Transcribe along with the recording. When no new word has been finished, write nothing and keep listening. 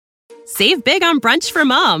Save big on brunch for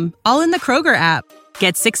mom, all in the Kroger app.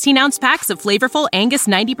 Get 16-ounce packs of flavorful Angus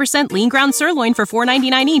 90% lean ground sirloin for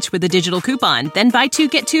 $4.99 each with a digital coupon. Then buy 2,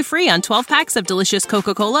 get 2 free on 12 packs of delicious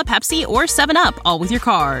Coca-Cola, Pepsi, or 7-Up, all with your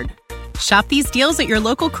card. Shop these deals at your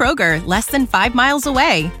local Kroger, less than 5 miles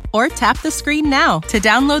away. Or tap the screen now to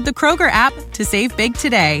download the Kroger app to save big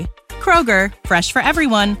today. Kroger, fresh for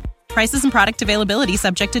everyone. Prices and product availability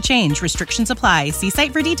subject to change. Restrictions apply. See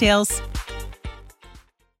site for details.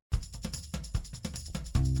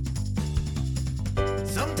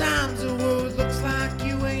 Sometimes the world looks like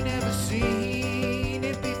you ain't ever seen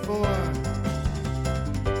it before.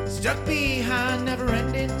 Stuck behind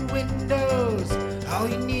never-ending windows, all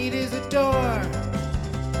you need is a door.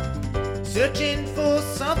 Searching for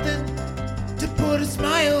something to put a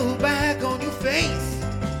smile back on your face.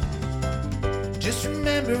 Just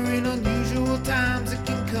remember, in unusual times, it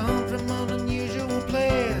can come from an unusual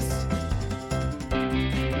place.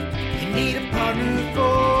 You need a partner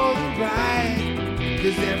for the ride,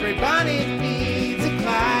 'cause everybody needs a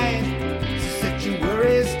Clyde. So set your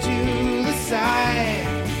worries to the side.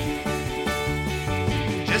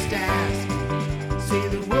 Just ask, say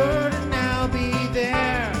the word and I'll be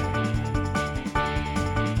there.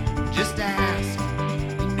 Just ask,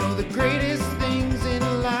 you know the greatest things in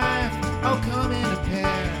life all come in a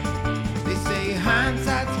pair. They say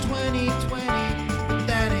hindsight's 20/20, but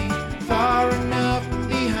that ain't far enough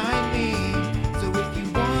behind me. So if you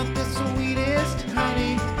want the sweetest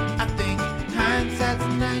honey, I think hindsight's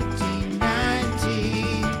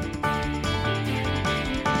 1990.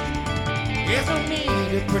 There's no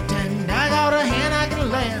need to pretend I got a hand I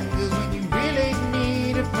can lend, 'cause when you really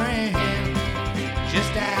need a friend,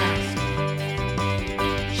 just ask.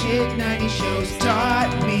 Shit 90 shows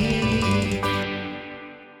taught me.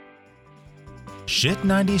 Shit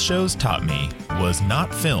 90 Shows Taught Me was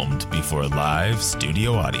not filmed before a live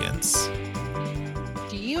studio audience.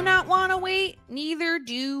 Do you not want to wait? Neither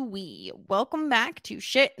do we. Welcome back to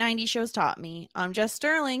Shit 90 Shows Taught Me. I'm Jess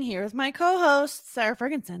Sterling here with my co-host, Sarah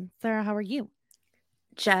Ferguson. Sarah, how are you?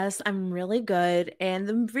 Jess, I'm really good. And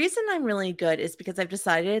the reason I'm really good is because I've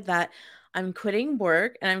decided that I'm quitting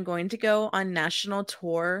work and I'm going to go on national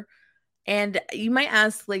tour. And you might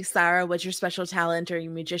ask, like, Sarah, what's your special talent? Are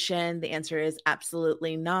you a musician? The answer is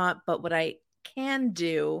absolutely not. But what I can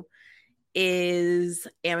do is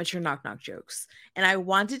amateur knock-knock jokes. And I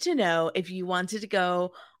wanted to know if you wanted to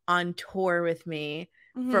go on tour with me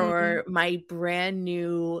for my brand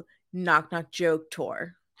new knock-knock joke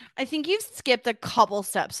tour. I think you've skipped a couple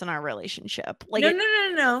steps in our relationship. Like,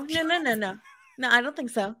 No, I don't think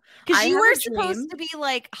so. Because you were supposed to be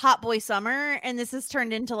like hot boy summer, and this has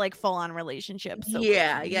turned into like full-on relationship. So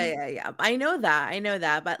yeah. I know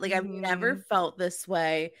that. But like, I've never felt this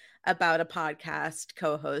way about a podcast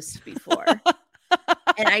co-host before.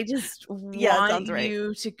 And I just want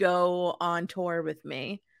you to go on tour with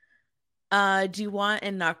me. Do you want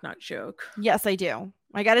a knock-knock joke? Yes, I do.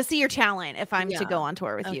 I got to see your talent if I'm to go on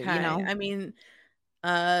tour with you, you know? I mean,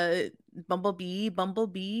 bumblebee,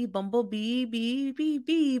 bee, bumblebee.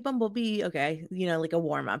 Okay, you know, like a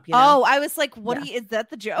warm up. You know? Oh, I was like, what? Is that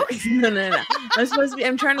the joke? No.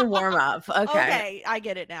 I'm trying to warm up. Okay, I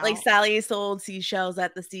get it now. Like Sally sold seashells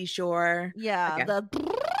at the seashore. Yeah. Okay.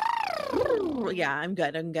 Yeah, I'm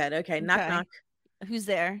good. Okay, knock knock. Who's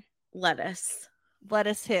there? Lettuce.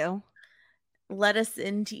 Lettuce who? Lettuce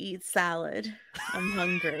in to eat salad. I'm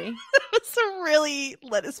hungry. It's a really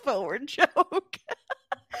lettuce forward joke.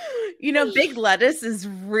 You know, big lettuce is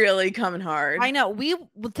really coming hard. I know.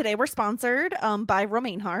 Today we're sponsored by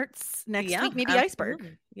Romaine Hearts. Next week, maybe absolutely.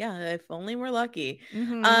 Iceberg. Yeah, if only we're lucky.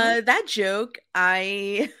 That joke,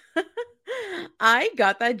 I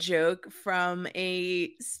got that joke from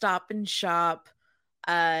a Stop and Shop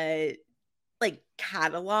like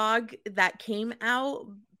catalog that came out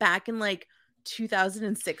back in like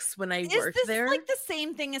 2006 when I worked there. Like the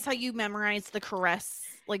same thing as how you memorized the Caress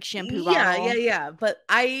like shampoo bottle? Yeah. But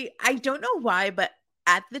I don't know why, but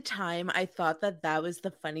at the time I thought that was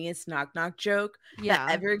the funniest knock knock joke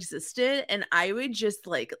that ever existed, and I would just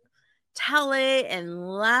like tell it and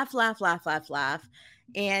laugh,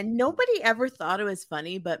 and nobody ever thought it was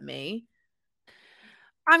funny but me.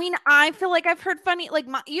 I mean, I feel like I've heard funny, like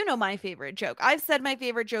my favorite joke. I've said my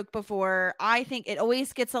favorite joke before. I think it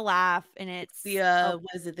always gets a laugh, and it's the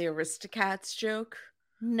was it the Aristocats joke?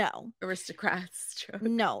 No. Aristocrats joke.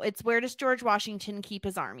 No, it's where does George Washington keep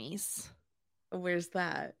his armies? Where's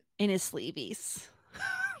that? In his sleeveys.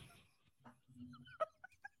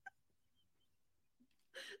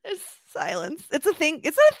 There's silence. It's a thing.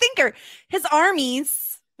 It's a thinker. His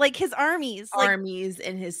armies. like his armies, like armies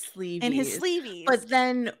in his sleeves. sleeveys. But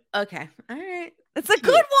then, okay, all right. It's a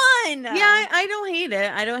good one. Yeah, I don't hate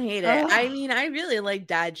it. I don't hate it. I Ugh. mean, I really like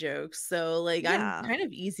dad jokes, so like Yeah. I'm kind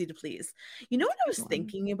of easy to please. You know what I was Good one.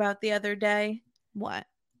 thinking about the other day? What?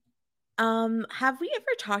 Have we ever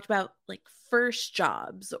talked about like first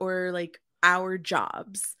jobs or like our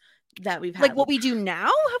jobs that we've had? Like what we do now?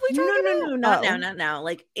 Have we talked about? No, not now.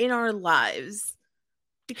 Like in our lives.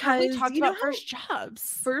 Have we Because talked you know about how first jobs?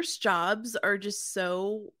 first jobs are just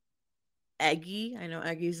so eggy. I know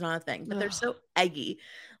eggy is not a thing, but they're Ugh. so eggy.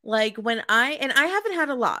 Like when I haven't had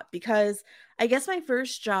a lot because I guess my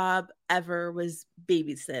first job ever was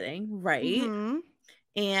babysitting, right? Mhm.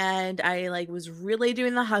 And I like was really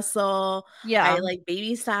doing the hustle. Yeah. I like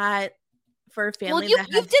babysat for a family Well, you that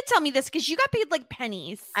you had did tell me this because you got paid like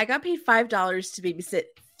pennies. I got paid $5 to babysit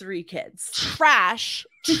 3 kids. Trash.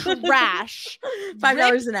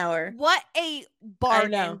 $5 an hour. What a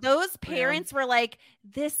bargain. know. Those parents were like,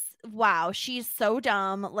 this, wow, she's so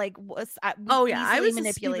dumb. Like, Oh yeah, I easily was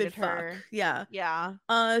manipulated a stupid her. fuck. Yeah. Yeah.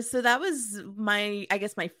 So that was my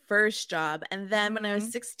first job. And then when I was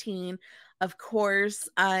Mhm. 16, of course,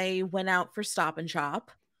 I went out for Stop and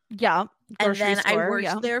Shop. Yeah. And Grocery then I store, worked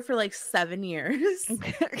yeah. there for like 7 years.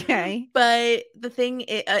 Okay. But the thing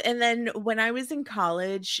and then when I was in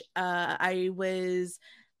college, I was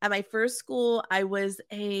at my first school, I was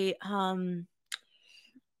a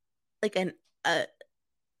like an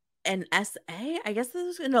SA, I guess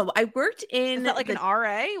this was no, I worked in Is that like an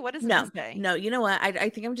RA? What is no, an SA? no, you know what? I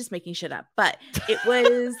think I'm just making shit up, but it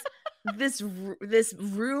was this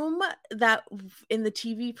room that in the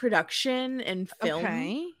TV production and film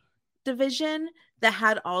Okay. division that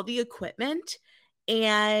had all the equipment,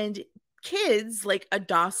 and kids like a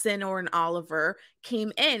Dawson or an Oliver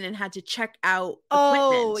came in and had to check out equipment.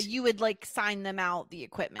 Oh, you would like sign them out the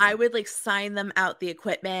equipment. I would like sign them out the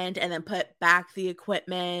equipment and then put back the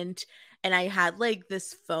equipment. And I had like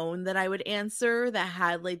this phone that I would answer that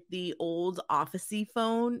had like the old officey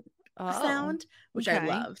phone sound, which I okay.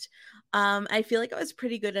 loved. I feel like I was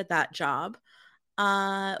pretty good at that job.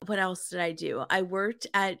 What else did I do? I worked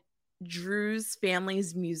at Drew's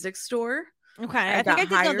family's music store. Okay. I I think I got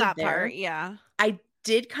did know hired that there. part. Yeah. I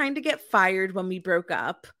did kind of get fired when we broke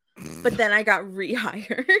up, but then I got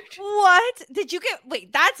rehired. What? Did you get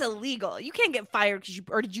wait, that's illegal. You can't get fired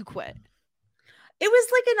or did you quit? It was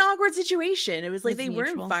like an awkward situation. It was like It's they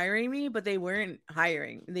mutual. weren't firing me, but they weren't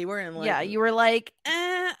hiring. They weren't like Yeah, you were like,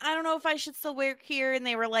 I don't know if I should still work here. And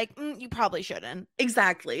they were like, you probably shouldn't.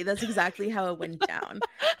 exactly. That's exactly how it went down.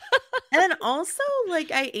 And then also,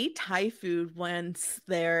 like, I ate Thai food once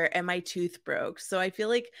there and my tooth broke. So I feel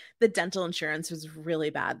like the dental insurance was really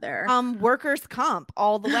bad there. Workers' comp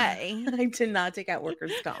all the way. I did not take out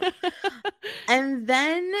workers' comp. And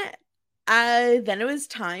then it was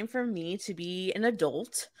time for me to be an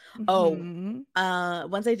adult. Mhm.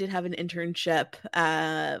 Once I did have an internship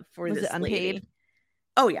for Was this it unpaid? lady.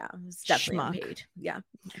 Oh yeah, it was definitely Schmuck. unpaid. Yeah.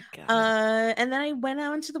 Oh my God. And then I went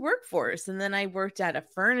out into the workforce, and then I worked at a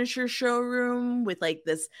furniture showroom with like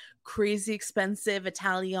this crazy expensive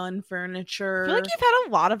Italian furniture. I feel like you've had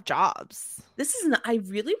a lot of jobs. This is not, I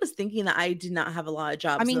really was thinking that I did not have a lot of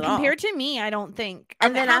jobs. I mean, at all. compared to me, I don't think.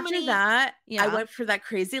 And then how after many- that, Yeah. I went for that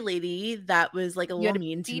crazy lady that was like a you little had to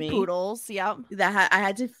mean to feed me. poodles. Yep. That I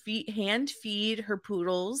had to hand feed her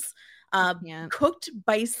poodles. Yeah. Cooked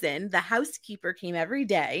bison. The housekeeper came every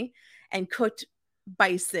day and cooked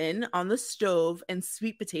bison on the stove and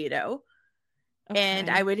sweet potato. And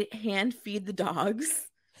Okay. I would hand feed the dogs.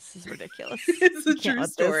 This is ridiculous. It's a I can't true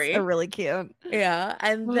with this. story. They're really cute. Yeah.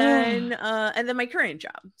 And then my current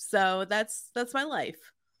job. So that's my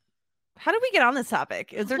life. How did we get on this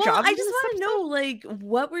topic? Is there Well, jobs? I in just this want to episode? know, like,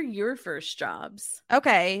 what were your first jobs?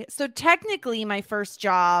 Okay, so technically my first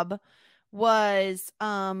job was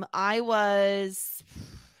I was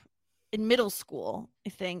in middle school, I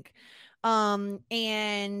think. And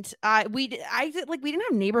we didn't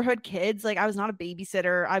have neighborhood kids. Like I was not a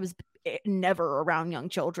babysitter. I was never around young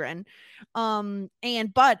children.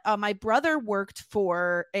 But my brother worked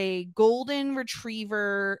for a golden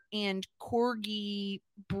retriever and corgi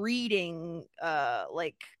breeding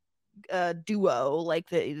duo, like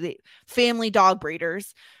the family dog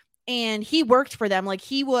breeders, and he worked for them. Like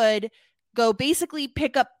he would go basically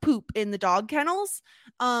pick up poop in the dog kennels,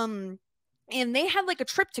 and they had like a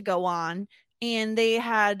trip to go on, and they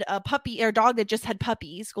had a puppy or dog that just had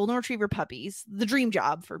puppies, golden retriever puppies, the dream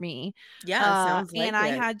job for me. Yeah, sounds like and I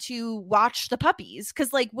it. had to watch the puppies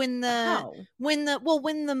because like when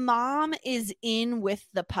the mom is in with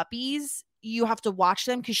the puppies, you have to watch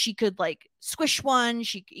them because she could like squish one.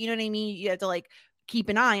 You know what I mean? You have to like keep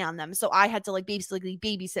an eye on them. So I had to like basically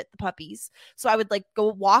babysit the puppies. So I would like go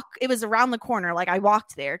walk. It was around the corner. Like I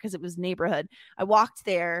walked there because it was neighborhood. I walked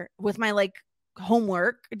there with my like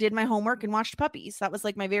homework, did my homework and watched puppies. That was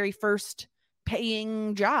like my very first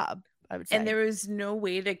paying job, I would say. And there was no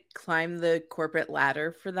way to climb the corporate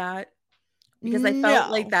ladder for that? Because I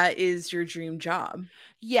felt like that is your dream job.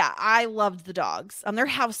 Yeah, I loved the dogs. Their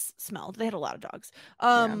house smelled. They had a lot of dogs.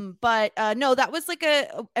 But no, that was like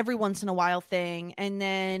a every once in a while thing. And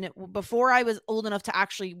then before I was old enough to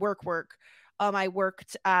actually work, I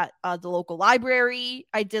worked at the local library.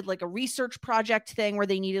 I did like a research project thing where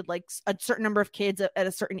they needed like a certain number of kids at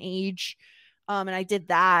a certain age. And I did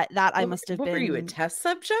that. I must have been. Were you a test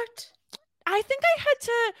subject? I think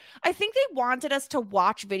I think they wanted us to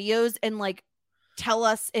watch videos and like tell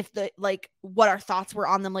us if what our thoughts were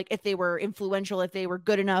on them, like if they were influential, if they were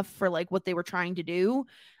good enough for like what they were trying to do.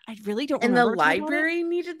 I really don't remember. And the library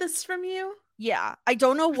needed this from you? Yeah. I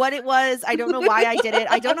don't know what it was. I don't know why I did it.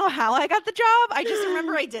 I don't know how I got the job. I just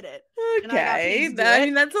remember I did it. Okay. I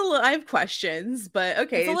mean, that's a little, I have questions, but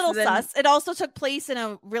okay. It's a little sus. It also took place in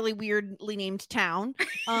a really weirdly named town.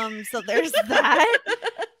 So there's that.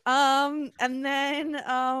 And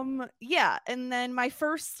then my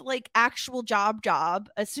first like actual job,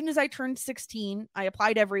 as soon as I turned 16, I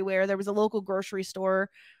applied everywhere. There was a local grocery store.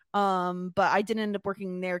 But I didn't end up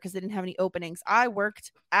working there because they didn't have any openings. I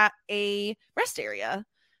worked at a rest area.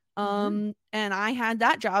 And I had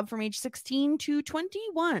that job from age 16 to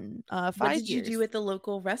 21. 5 What did years. you do at the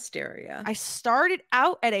local rest area? I started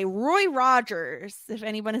out at a Roy Rogers. If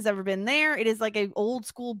anyone has ever been there, it is like an old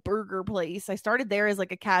school burger place. I started there as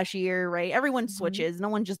like a cashier, right? Everyone switches. No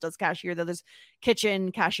one just does cashier, though. There's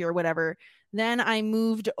kitchen, cashier, whatever. Then I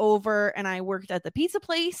moved over and I worked at the pizza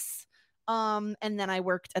place. And then I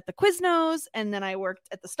worked at the Quiznos, and then I worked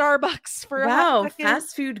at the Starbucks for a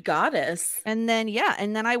fast food goddess. And then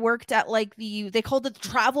I worked at like they called it the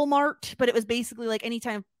Travel Mart, but it was basically like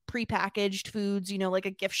anytime prepackaged foods, you know, like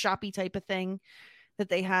a gift shoppy type of thing that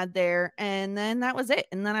they had there. And then that was it.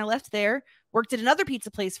 And then I left there, worked at another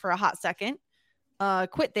pizza place for a hot second,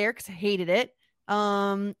 quit there because I hated it.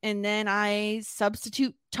 And then I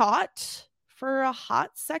substitute taught for a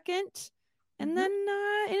hot second. And then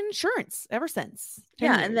insurance ever since.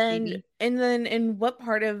 Yeah, years, and then in what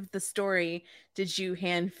part of the story did you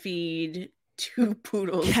hand feed 2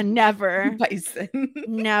 poodles? Yeah, never. Bison.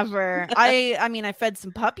 Never. I mean, I fed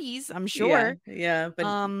some puppies, I'm sure. Yeah, but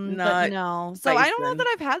but not no. So I don't know that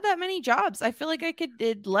I've had that many jobs. I feel like I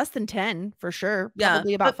did less than 10 for sure.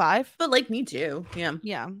 Probably about 5. But like me too. Yeah.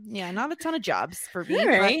 Yeah. Not a ton of jobs for me. All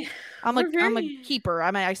right. I'm a keeper.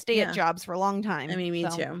 I stay at jobs for a long time. I mean,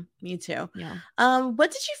 me too. Yeah.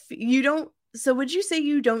 What did you don't? So would you say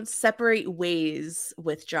you don't separate ways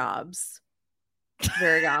with jobs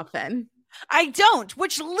very often? I don't,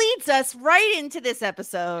 which leads us right into this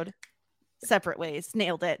episode. Separate ways.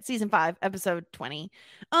 Nailed it. Season 5, episode 20.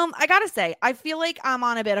 I gotta say, I feel like I'm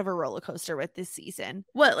on a bit of a roller coaster with this season.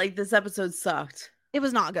 What? Like this episode sucked? It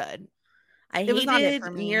was not good. I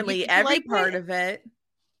hated nearly every part of it.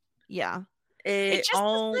 Yeah. It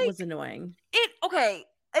all was annoying.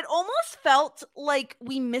 It almost felt like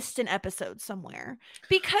we missed an episode somewhere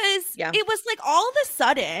because it was like all of a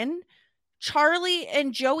sudden Charlie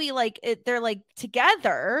and Joey, like they're like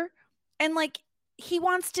together and like he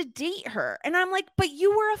wants to date her. And I'm like, but you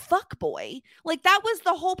were a fuckboy. Like that was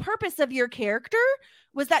the whole purpose of your character,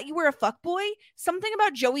 was that you were a fuckboy. Something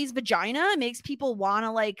about Joey's vagina makes people want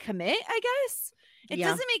to like commit, I guess. It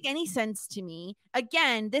doesn't make any sense to me.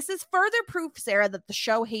 Again, this is further proof, Sarah, that the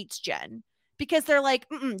show hates Jen because they're like,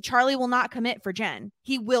 Charlie will not commit for Jen.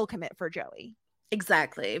 He will commit for Joey.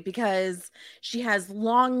 Exactly, because she has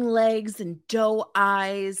long legs and doe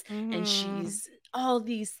eyes and she's all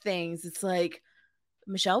these things. It's like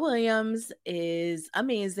Michelle Williams is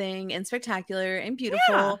amazing and spectacular and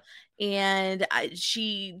beautiful, and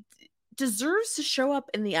she deserves to show up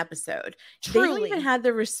in the episode. Truly. They don't even have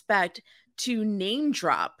the respect to name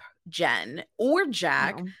drop Jen or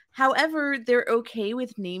Jack. No. However, they're okay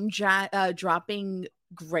with name dropping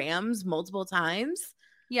Grams multiple times.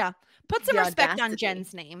 Yeah. Put some respect on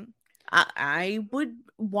Jen's name. I would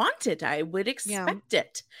want it. I would expect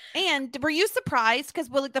it. And were you surprised? Because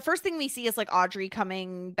like the first thing we see is like Audrey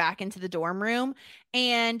coming back into the dorm room,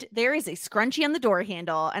 and there is a scrunchie on the door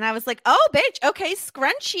handle, and I was like, "Oh, bitch, okay,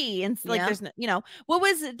 scrunchie." And like, there's no, what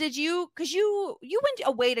was? Did you? Because you went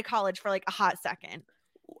away to college for like a hot second.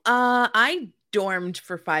 I dormed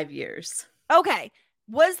for 5 years. Okay.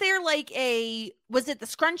 Was there like was it the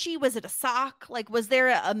scrunchie? Was it a sock? Like, was there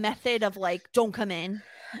a method of like, don't come in?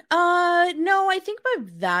 No, I think by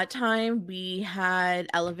that time we had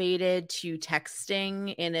elevated to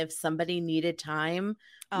texting, and if somebody needed time,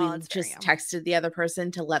 we Oh, it's fair, just yeah. texted the other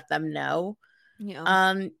person to let them know.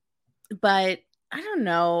 Yeah. But I don't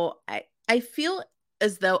know. I feel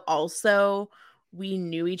as though also we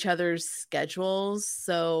knew each other's schedules,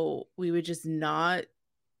 so we would just not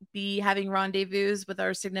be having rendezvous with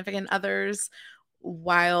our significant others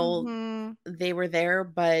while Mhm. they were there.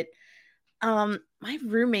 But my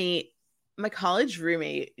college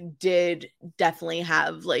roommate did definitely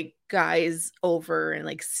have like guys over and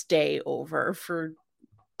like stay over for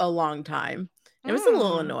a long time. It was a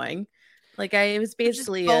little Mm. annoying. Like it was They're just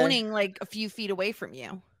basically boning like a few feet away from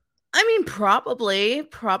you. I mean, probably.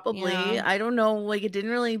 Yeah. I don't know. Like, it didn't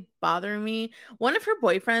really bother me. One of her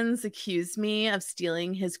boyfriends accused me of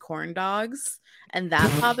stealing his corn dogs, and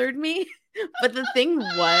that bothered me. But the thing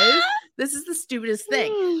was, this is the stupidest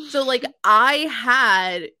thing. So, like, I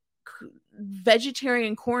had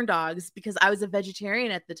vegetarian corn dogs because I was a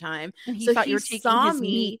vegetarian at the time. And he So thought you were taking his me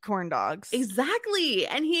meat corn dogs. exactly,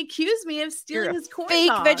 and he accused me of You're stealing a his corn fake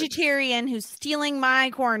dogs. vegetarian who's stealing my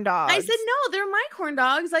corn dogs. I said, no, they're my corn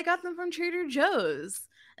dogs. I got them from Trader Joe's.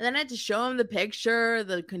 And then I had to show him the picture,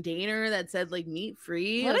 the container that said like meat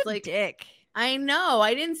free. I What was a like, dick. I know.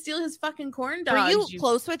 I didn't steal his fucking corn Were dogs. you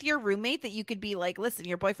close with your roommate that you could be like, listen,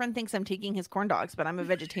 your boyfriend thinks I'm taking his corn dogs, but I'm a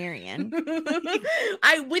vegetarian? With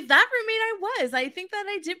that roommate, I was. I think that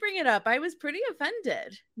I did bring it up. I was pretty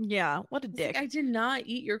offended. Yeah, what a I was dick. like, I did not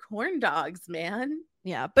eat your corn dogs, man.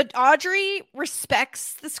 Yeah, but Audrey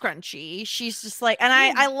respects the scrunchie. She's just like, and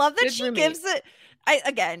I love that Good she roommate. gives it.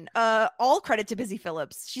 All credit to Busy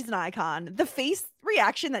Phillips. She's an icon. The face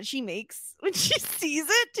reaction that she makes when she sees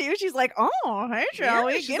it too. She's like, "Oh, hey, shall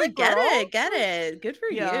we she's get like, it? Girl? get it. Good for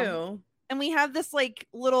Yeah. you." And we have this like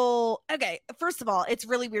little. Okay, first of all, it's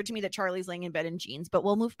really weird to me that Charlie's laying in bed in jeans, but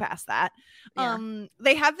we'll move past that. Yeah.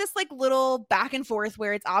 They have this like little back and forth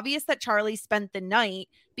where it's obvious that Charlie spent the night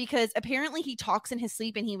because apparently he talks in his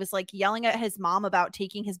sleep and he was like yelling at his mom about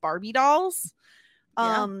taking his Barbie dolls.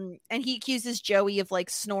 Yeah. And he accuses Joey of like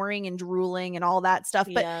snoring and drooling and all that stuff.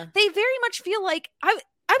 But Yeah. they very much feel like I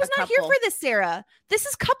was A not here couple. for this, Sarah. This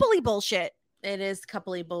is coupley bullshit. It is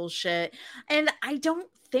coupley bullshit. And I don't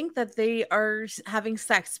think that they are having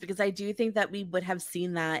sex because I do think that we would have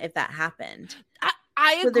seen that if that happened.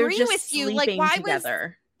 I So they're agree just with you. Like, sleeping why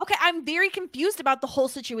together. Okay, I'm very confused about the whole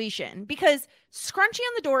situation because scrunchie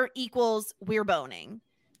on the door equals we're boning.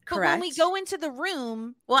 But Correct. when we go into the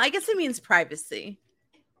room, Well, I guess it means privacy.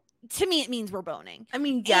 to me, it means we're boning. I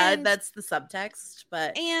mean, yeah, And- that's the subtext,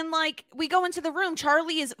 but And like we go into the room,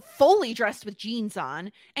 Charlie is fully dressed with jeans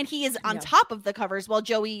on, and he is on Yeah. top of the covers while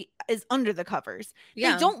Joey is under the covers.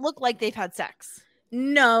 yeah. They don't look like they've had sex.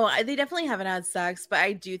 No, they definitely haven't had sex, but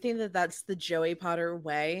I do think that that's the Joey Potter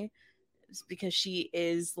way. It's because she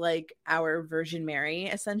is like our Virgin Mary,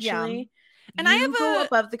 essentially. And I You have go a-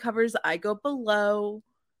 above the covers, I go below.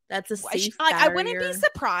 That's a safe I wouldn't be barrier.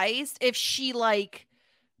 surprised if she like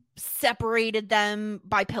separated them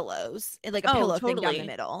by pillows, like a Oh, pillow thing down totally. the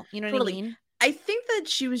middle. You know Totally. what I mean? I think that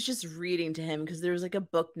she was just reading to him because there was like a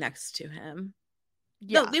book next to him.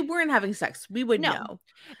 Yeah. No, they weren't having sex. We would No. know.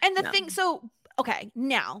 And the No. thing, so okay,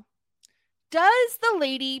 now does the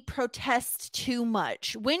lady protest too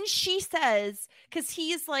much when she says, because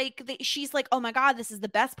he's like, she's like, oh my God, this is the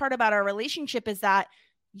best part about our relationship is that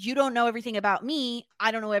you don't know everything about me.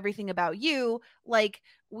 I don't know everything about you. Like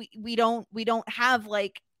we don't have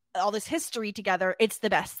like all this history together. It's the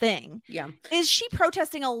best thing. Yeah. Is she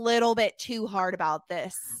protesting a little bit too hard about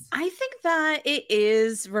this? I think that it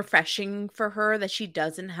is refreshing for her that she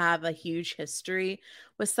doesn't have a huge history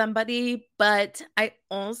with somebody, but I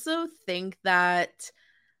also think that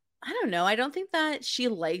I don't know. I don't think that she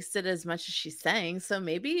likes it as much as she's saying. So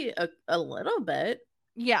maybe a little bit.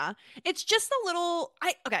 Yeah. It's just a little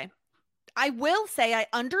I will say I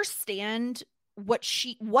understand what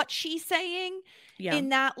she's saying Yeah. in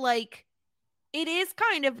that like it is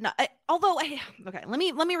kind of not okay, let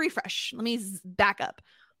me refresh. Let me back up.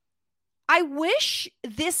 I wish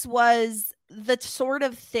this was the sort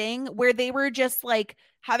of thing where they were just like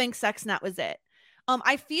having sex and that was it.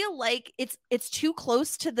 I feel like it's too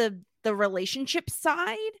close to the relationship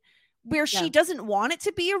side where Yeah. she doesn't want it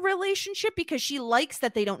to be a relationship because she likes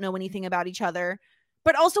that they don't know anything about each other.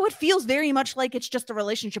 But also it feels very much like it's just a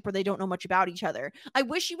relationship where they don't know much about each other. I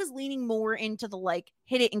wish she was leaning more into the like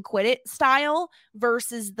hit it and quit it style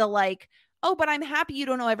versus the like oh, but I'm happy you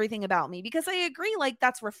don't know everything about me, because I agree, like,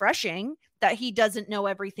 that's refreshing that he doesn't know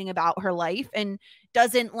everything about her life and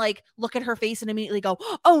doesn't like look at her face and immediately go,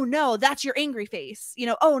 oh no, that's your angry face, you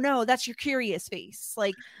know, oh no, that's your curious face.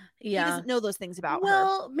 Like, he Yeah. doesn't know those things about her.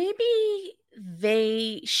 Well,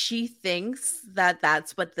 maybe she thinks that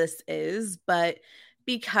that's what this is, but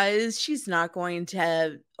because she's not going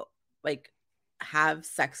to like have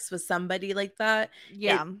sex with somebody like that,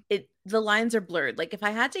 Yeah. the lines are blurred. Like, if I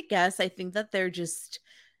had to guess, I think that they're just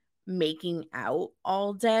making out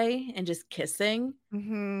all day and just kissing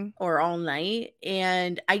or all night.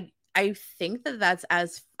 And I think that that's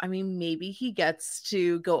I mean, maybe he gets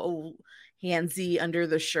to go handsy under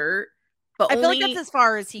the shirt, but I feel like that's as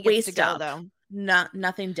far as he gets to go, up, though.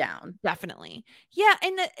 Nothing down. Definitely. Yeah.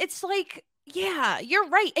 And it's like, yeah, you're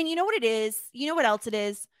right. And you know what it is? You know what else it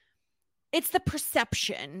is? It's the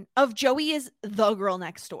perception of Joey is the girl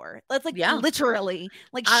next door. That's like, literally,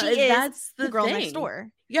 like, she is that's the girl next door.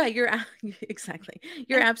 Yeah, exactly.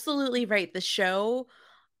 You're absolutely right. The show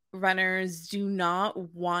runners do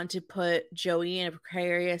not want to put Joey in a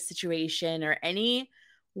precarious situation or any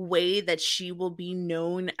way that she will be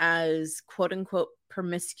known as quote unquote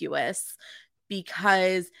promiscuous,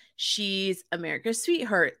 because she's America's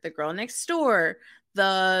sweetheart, the girl next door,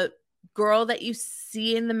 the girl that you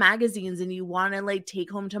see in the magazines and you want to like take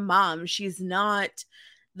home to mom. She's not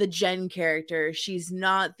the Jen character. She's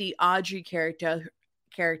not the Audrey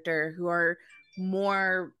character who are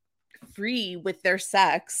more free with their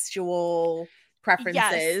sexual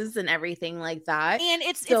preferences and everything like that. And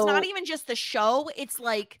it's not even just the show. It's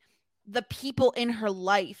like the people in her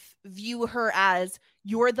life view her as,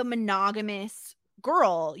 you're the monogamous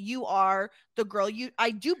girl, you are the girl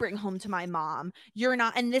I do bring home to my mom, you're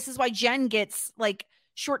not. And this is why Jen gets like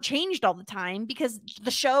shortchanged all the time, because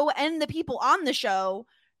the show and the people on the show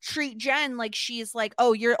treat Jen like she's like,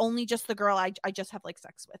 oh, you're only just the girl I just have like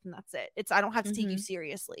sex with, and that's it. I don't have to take you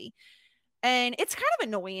seriously. And it's kind of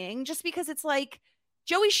annoying, just because it's like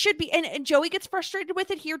Joey should be, and Joey gets frustrated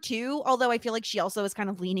with it here too, although I feel like she also is kind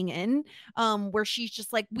of leaning in, where she's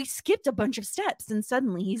just like, we skipped a bunch of steps and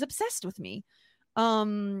suddenly he's obsessed with me.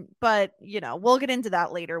 But you know, we'll get into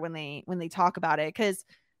that later when they talk about it, because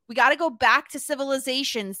we got to go back to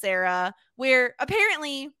Civilization, Sarah, where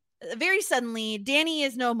apparently very suddenly Danny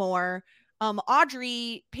is no more.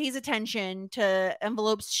 Audrey pays attention to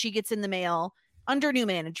envelopes she gets in the mail under new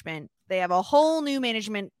management. They have a whole new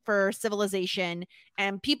management for Civilization,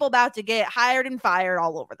 and people about to get hired and fired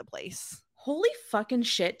all over the place. Holy fucking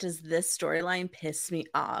shit, does this storyline piss me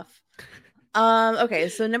off. Okay,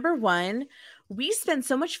 so number one, we spend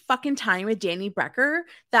so much fucking time with Danny Brecker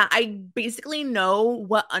that I basically know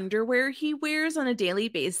what underwear he wears on a daily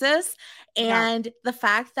basis. And the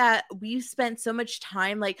fact that we've spent so much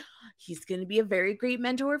time, like, he's going to be a very great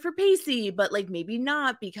mentor for Pacey, but like maybe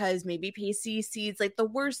not, because maybe Pacey sees like the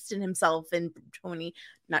worst in himself and Danny.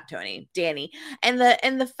 And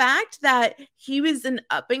the fact that he was an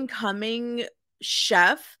up and coming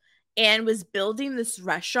chef and was building this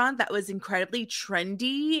restaurant that was incredibly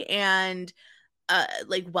trendy and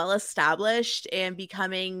like well established and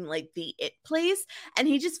becoming like the it place, and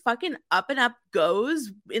he just fucking up and up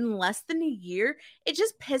goes in less than a year. It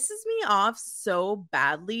just pisses me off so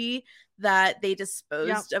badly that they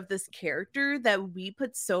disposed of this character that we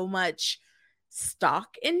put so much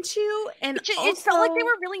stock into. And it felt like they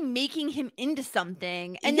were really making him into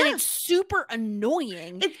something, and then it's super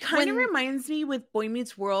annoying. It kind of reminds me with Boy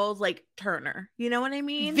Meets World, like Turner, you know what I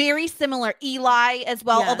mean? Very similar. Eli as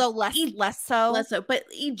well, although less so, but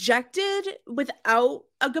ejected without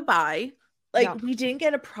a goodbye. Like, we didn't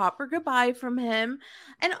get a proper goodbye from him.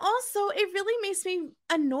 And also, it really makes me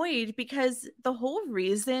annoyed, because the whole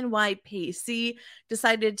reason why Pacey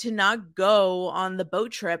decided to not go on the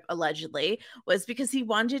boat trip, allegedly, was because he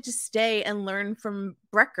wanted to stay and learn from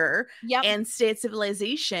Brecker and stay at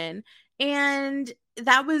Civilization. And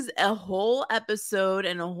that was a whole episode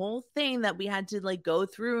and a whole thing that we had to like go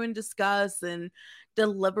through and discuss and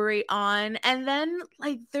deliberate on. And then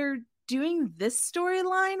like they're doing this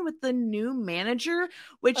storyline with the new manager,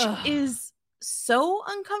 which is so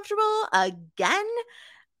uncomfortable again.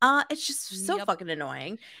 It's just so fucking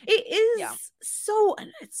annoying. It is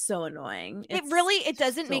it's so annoying. It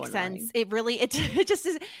doesn't make sense. It just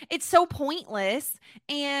is. It's so pointless.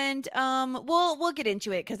 And we'll get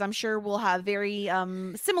into it, because I'm sure we'll have very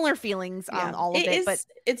similar feelings on all of it. But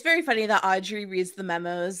it's very funny that Audrey reads the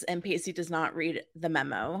memos and Pacey does not read the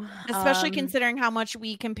memo, especially considering how much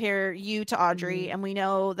we compare you to Audrey, and we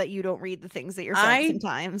know that you don't read the things that you're saying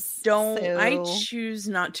sometimes. I choose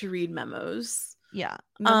not to read memos. Yeah.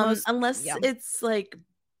 Unless it's like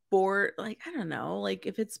board, like, I don't know, like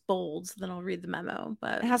if it's bold, then I'll read the memo,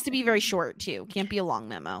 but It has to be very short too. Can't be a long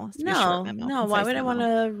memo. It has to be a short memo, no, why concise would I memo. want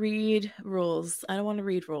to read rules? I don't want to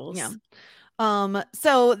read rules. Yeah.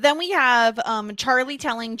 So then we have Charlie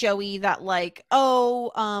telling Joey that like,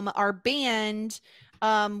 oh, our band,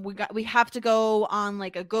 we have to go on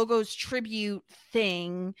like a Go-Go's tribute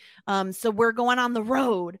thing. So we're going on the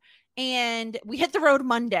road, and we hit the road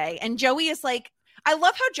Monday, and Joey is like, I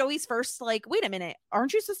love how Joey's first like, wait a minute,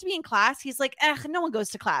 aren't you supposed to be in class? He's like, no one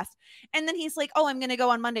goes to class. And then he's like, oh, I'm going to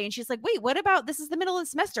go on Monday. And she's like, wait, what about, this is the middle of the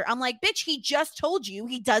semester. I'm like, bitch, he just told you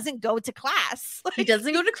he doesn't go to class. He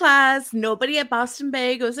doesn't go to class. Nobody at Boston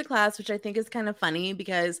Bay goes to class, which I think is kind of funny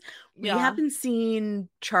because we haven't seen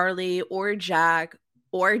Charlie or Jack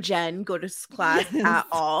or Jen go to class at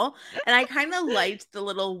all. And I kind of liked the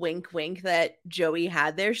little wink wink that Joey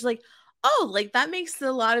had there. She's like, oh, like that makes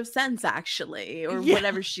a lot of sense actually, or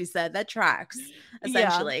whatever she said. That tracks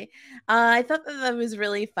essentially. I thought that was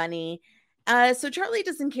really funny. So Charlie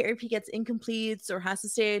doesn't care if he gets incompletes or has to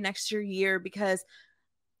stay an extra year, because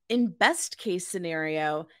in best case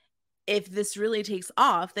scenario, if this really takes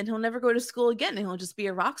off, then he'll never go to school again and he'll just be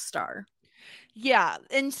a rock star. Yeah.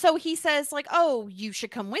 And so he says like, oh, you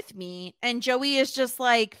should come with me. And Joey is just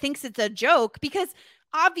like, thinks it's a joke, because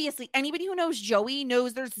obviously anybody who knows Joey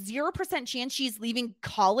knows there's 0% chance she's leaving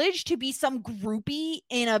college to be some groupie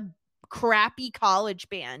in a crappy college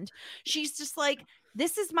band. She's just like,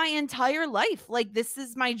 this is my entire life. Like, this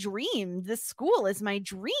is my dream. This school is my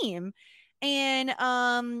dream. And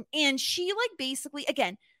she like basically,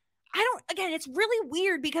 again, it's really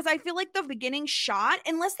weird because I feel like the beginning shot,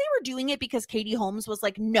 unless they were doing it because Katie Holmes was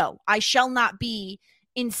like, no, I shall not be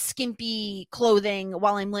in skimpy clothing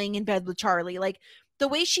while I'm laying in bed with Charlie. Like, the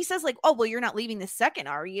way she says like, oh, well, you're not leaving this second,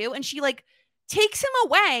 are you? And she like takes him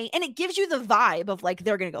away, and it gives you the vibe of like,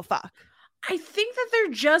 they're going to go fuck. I think that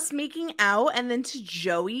they're just making out. And then to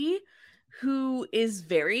Joey, who is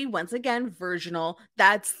very, once again, virginal,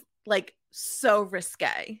 that's like so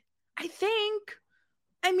risque.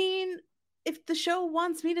 I mean, if the show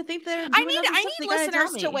wants me to think they're doing I need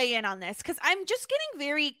listeners to weigh in on this, because I'm just getting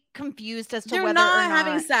very confused as to whether or not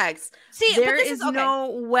having sex. See, there is no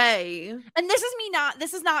way. And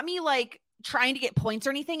this is not me like trying to get points or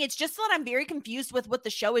anything. It's just that I'm very confused with what the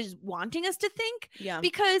show is wanting us to think. Yeah.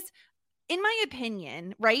 Because in my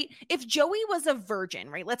opinion, right, if Joey was a virgin,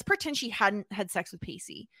 right, let's pretend she hadn't had sex with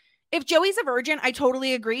Pacey. If Joey's a virgin, I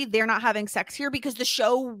totally agree they're not having sex here because the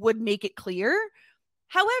show would make it clear.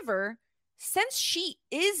 However, since she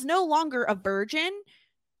is no longer a virgin,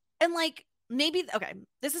 and like, maybe, okay,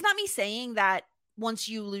 this is not me saying that once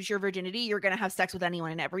you lose your virginity, you're going to have sex with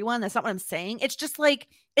anyone and everyone. That's not what I'm saying. It's just like,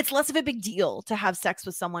 it's less of a big deal to have sex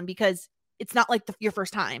with someone because it's not like your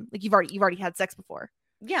first time. Like, you've already had sex before.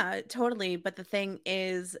 Yeah, totally. But the thing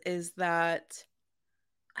is that,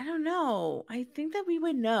 I don't know. I think that we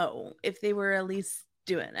would know if they were at least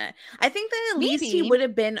doing it. I think that at least he would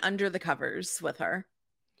have been under the covers with her.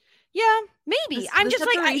 Yeah, maybe. I'm just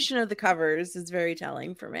like, the separation of the covers is very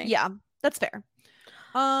telling for me. Yeah, that's fair.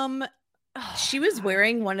 She was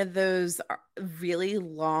wearing one of those really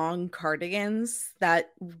long cardigans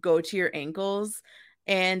that go to your ankles.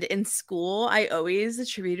 And in school, I always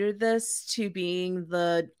attributed this to being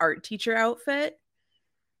the art teacher outfit.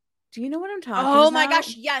 Do you know what I'm talking about? Oh my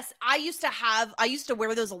gosh, yes. I used to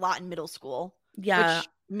wear those a lot in middle school. Yeah. Which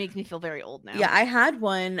makes me feel very old now. Yeah, I had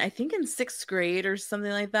one, I think in 6th grade or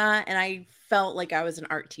something like that. And I felt like I was an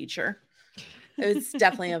art teacher. It was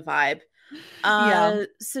definitely a vibe.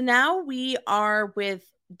 So now we are with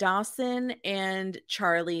Dawson and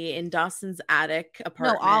Charlie in Dawson's attic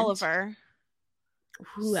apartment. No, Oliver.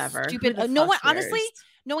 Whoever. Stupid. No one, honestly,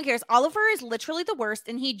 no one cares. Oliver is literally the worst,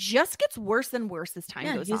 and he just gets worse and worse as time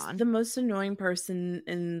goes on. He's the most annoying person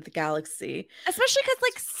in the galaxy. Especially because,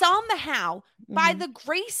 like, somehow, by the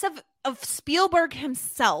grace of Spielberg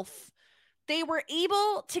himself, they were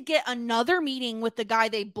able to get another meeting with the guy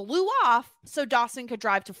they blew off so Dawson could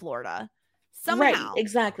drive to Florida. Somehow. Right,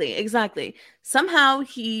 exactly. Somehow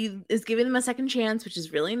he is giving them a second chance, which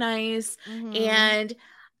is really nice. And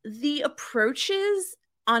the approaches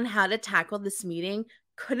on how to tackle this meeting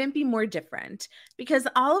couldn't be more different, because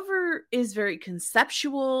Oliver is very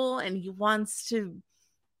conceptual and he wants to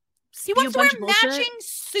wear matching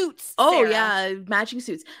suits. Oh, Sarah. Yeah, matching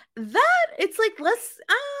suits. That, it's like, let's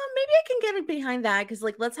maybe I can get it behind that, because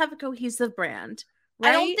like, let's have a cohesive brand,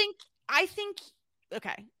 right?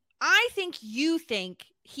 I think you think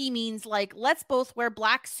he means like, let's both wear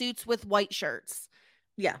black suits with white shirts.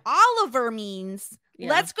 Yeah. Oliver means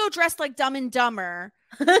Let's go dressed like Dumb and Dumber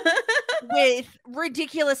with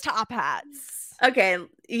ridiculous top hats. Okay,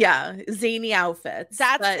 yeah, zany outfits.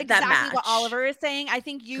 That's that exactly what match. Oliver is saying. I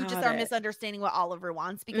think you just Got are it. misunderstanding what Oliver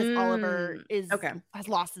wants because Oliver has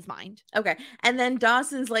lost his mind. Okay. And then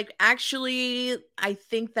Dawson's like, actually, I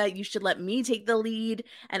think that you should let me take the lead.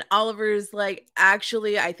 And Oliver's like,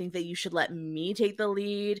 actually, I think that you should let me take the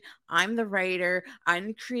lead. I'm the writer. I'm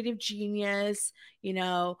the creative genius. You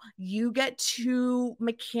know, you get too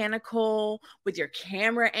mechanical with your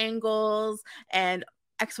camera angles and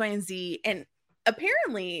X, Y, and Z. And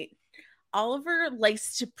apparently, Oliver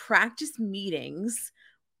likes to practice meetings,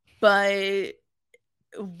 but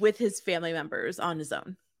with his family members on his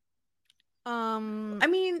own. I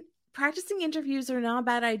mean, practicing interviews are not a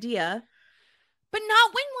bad idea. But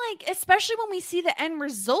not when, like, especially when we see the end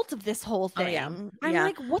result of this whole thing. I'm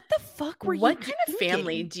like, what the fuck were you What kind of thinking?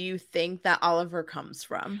 family do you think that Oliver comes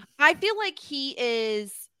from? I feel like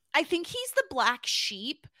I think he's the black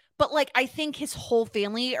sheep, but like, I think his whole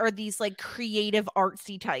family are these like creative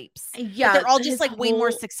artsy types. Yeah. But they're all just his like way more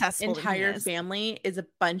whole successful. Entire family is a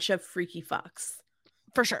bunch of freaky fucks.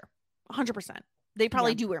 For sure. 100%. They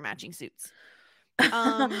probably do wear matching suits.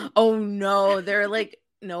 Oh no, they're like,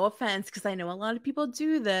 no offense, because I know a lot of people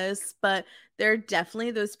do this, but there are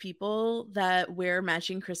definitely those people that wear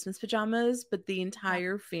matching Christmas pajamas, but the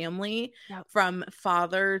entire family, from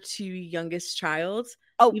father to youngest child,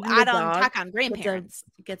 add on tack on grandparents,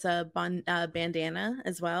 gets a bandana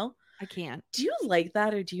as well. I can't. Do you like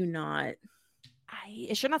that or do you not?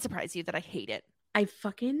 It should not surprise you that I hate it. I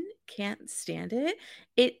fucking can't stand it.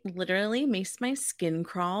 It literally makes my skin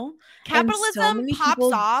crawl. Capitalism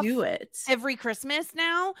pops off do it every Christmas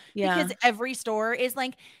now because every store is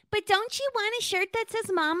like, but don't you want a shirt that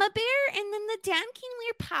says Mama Bear and then the dad can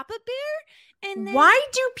wear Papa Bear? And then why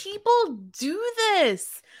do people do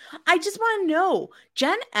this? I just want to know,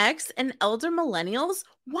 Gen X and elder millennials,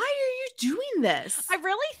 why are you doing this? I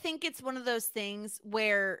really think it's one of those things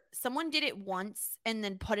where someone did it once and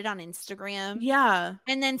then put it on Instagram. Yeah.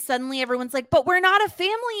 And then suddenly everyone's like, but we're not a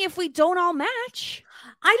family if we don't all match.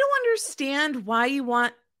 I don't understand why you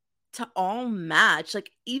want to all match.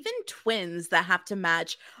 Like, even twins that have to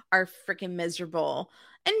match are freaking miserable.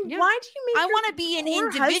 And why do you make I want to be an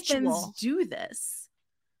individual do this?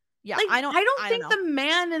 Yeah, like, I don't think know. the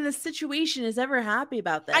man in the situation is ever happy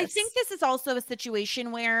about this. I think this is also a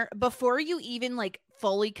situation where before you even like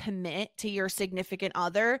fully commit to your significant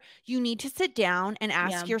other, you need to sit down and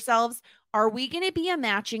ask yourselves, are we going to be a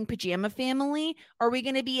matching pajama family? Are we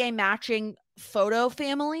going to be a matching photo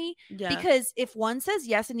family? Because if one says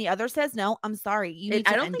yes and the other says no, I'm sorry. You need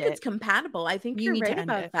to I don't think it's compatible. I think you're right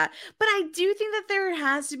about that. But I do think that there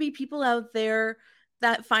has to be people out there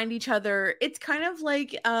that find each other. It's kind of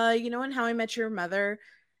like, you know, in How I Met Your Mother,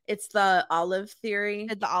 it's the olive theory.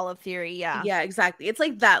 The olive theory, yeah. Yeah, exactly. It's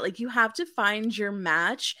like that. Like, you have to find your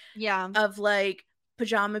match of like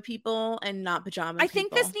pajama people and not pajama people. I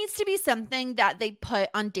think this needs to be something that they put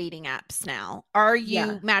on dating apps now. Are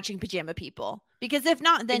you matching pajama people? Because if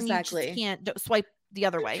not, then you just can't swipe the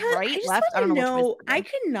other way, right? Left? I don't know. I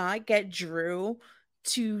could not get Drew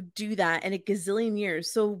to do that in a gazillion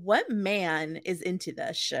years. So what man is into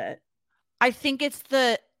this shit? I think it's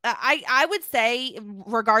I would say,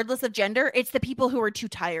 regardless of gender, it's the people who are too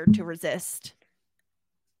tired to resist.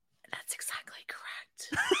 That's exactly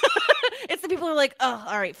correct. It's the people who are like, oh,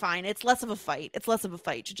 all right, fine. It's less of a fight. It's less of a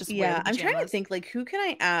fight to just wear the I'm trying to think, like, who can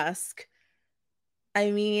I ask? I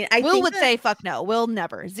mean, Will would say fuck no. Will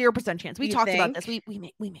never. 0% chance. We talked about this. We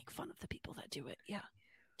make fun of the people that do it. Yeah,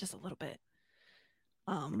 just a little bit.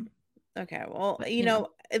 Okay, well, you know,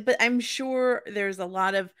 but I'm sure there's a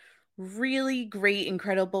lot of really great,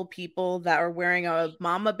 incredible people that are wearing a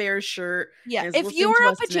Mama Bear shirt. Yeah, if you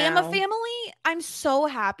are a pajama family, I'm so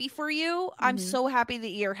happy for you. I'm so happy that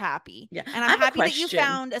you're happy. Yeah, and I'm happy that you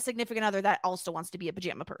found a significant other that also wants to be a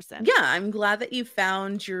pajama person. Yeah, I'm glad that you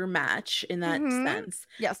found your match in that sense.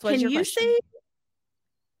 Yes. Can you say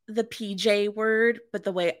the PJ word, but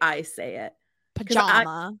the way I say it?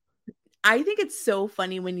 Pajama. I think it's so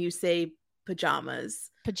funny when you say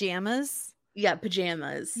pajamas. Pajamas? Yeah,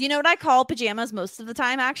 pajamas. You know what I call pajamas most of the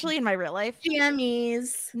time, actually, in my real life?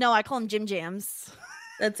 Jammies. No, I call them gym jams.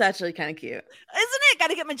 That's actually kind of cute. Isn't it?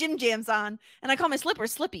 Gotta get my gym jams on. And I call my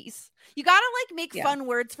slippers slippies. You gotta like make fun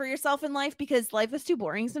words for yourself in life because life is too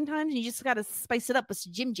boring sometimes. And you just gotta spice it up with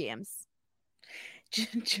some gym jams.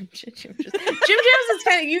 Gym jams is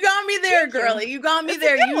kind of, you got me there, girlie. You got me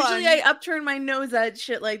there. Usually I upturn my nose at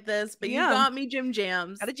shit like this, but you got me gym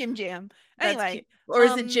jams. Got a gym jam. Anyway, or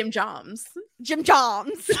is it Jim Joms? Jim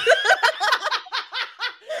Joms.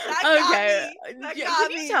 Okay. That Yeah, got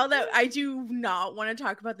can you me. tell that I do not want to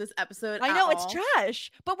talk about this episode? I at know it's all?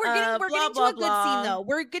 trash, but we're getting Blah, to blah, a good blah. scene though.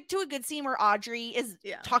 We're good to a good scene where Audrey is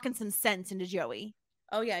Yeah. talking some sense into Joey.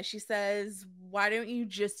 Oh yeah, she says, "Why don't you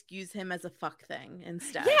just use him as a fuck thing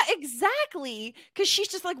instead?" Yeah, exactly. Because she's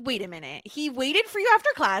just like, wait a minute. He waited for you after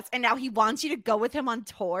class, and now he wants you to go with him on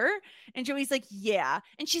tour. And Joey's like, yeah.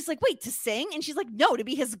 And she's like, wait, to sing? And she's like, no, to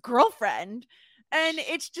be his girlfriend. And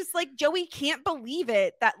it's just like Joey can't believe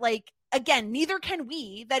it that, like, again, neither can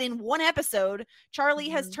we, that in one episode, Charlie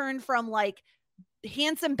has turned from like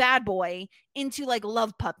handsome bad boy into like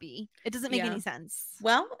love puppy. It doesn't make Yeah. any sense.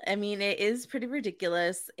 Well, I mean, it is pretty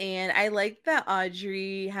ridiculous, and I like that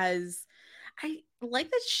Audrey has. I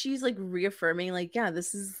like that she's like reaffirming, like, yeah,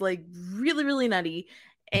 this is like really, really nutty.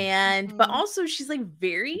 And but Mhm. also she's like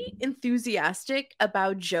very enthusiastic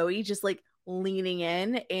about Joey just like leaning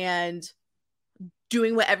in and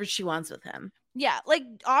doing whatever she wants with him. Yeah, like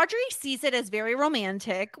Audrey sees it as very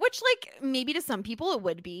romantic, which like maybe to some people it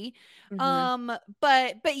would be. Mhm.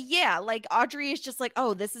 But yeah, like Audrey is just like,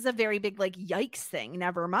 "Oh, this is a very big like yikes thing.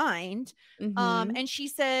 Never mind." Mhm. And she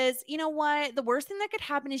says, "You know what? The worst thing that could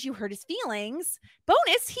happen is you hurt his feelings.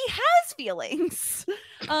 Bonus, he has feelings."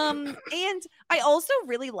 And I also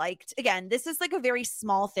really liked, again, this is like a very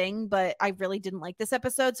small thing, but I really didn't like this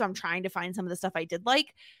episode, so I'm trying to find some of the stuff I did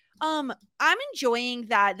like. I'm enjoying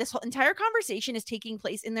that this whole entire conversation is taking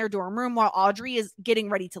place in their dorm room while Audrey is getting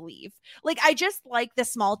ready to leave. Like, I just like the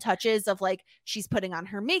small touches of like she's putting on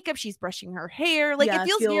her makeup, she's brushing her hair. Like, Yeah, it it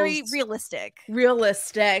feels very feels realistic.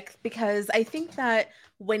 Realistic, because I think that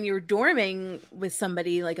when you're dorming with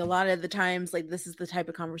somebody, like a lot of the times, like this is the type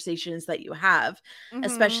of conversations that you have, Mhm.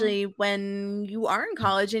 especially when you are in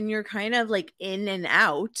college and you're kind of like in and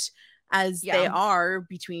out as they Yeah. are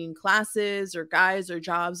between classes or guys or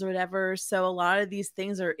jobs or whatever. So a lot of these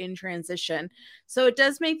things are in transition. So it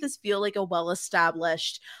does make this feel like a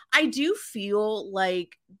well-established. I do feel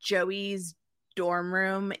like Joey's dorm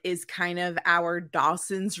room is kind of our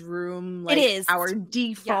Dawson's room, like is. our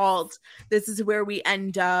default. This is where we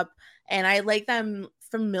end up, and I like them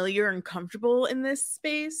familiar and comfortable in this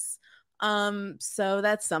space. So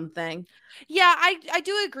that's something. Yeah, I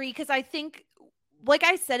do agree, because I think, like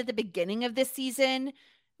I said at the beginning of this season,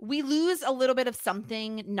 we lose a little bit of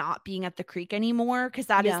something not being at the creek anymore, because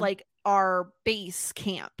that is Yeah. like our base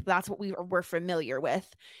camp. That's what we're familiar with.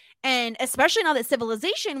 And especially now that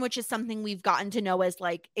civilization, which is something we've gotten to know as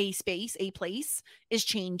like a space, a place, is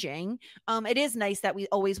changing. It is nice that we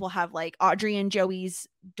always will have like Audrey and Joey's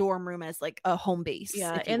dorm room as like a home base.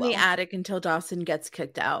 Yeah, if you in the will. attic until Dawson gets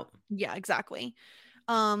kicked out. Yeah, exactly.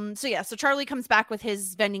 So Charlie comes back with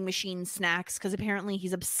his vending machine snacks, because apparently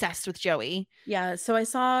he's obsessed with Joey. Yeah, so I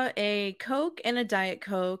saw a Coke and a Diet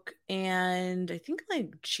Coke and I think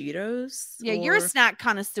like Cheetos. Yeah, you're a snack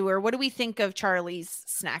connoisseur. What do we think of Charlie's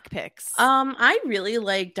snack picks? I really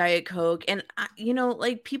like Diet Coke, and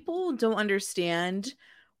like people don't understand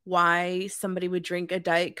why somebody would drink a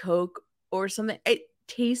Diet Coke or something. It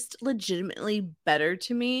tastes legitimately better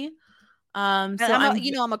to me. So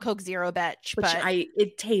I'm a Coke Zero bitch, which but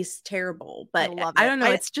it tastes terrible, but love I it. don't know.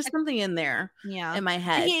 It's just something in there yeah, in my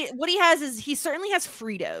head. what he has is he certainly has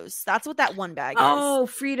Fritos. That's what that one bag is. Oh,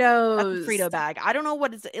 That's Fritos. the Frito bag. I don't know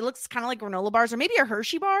what is. It looks kind of like granola bars, or maybe a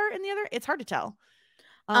Hershey bar in the other. It's hard to tell.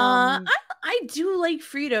 I do like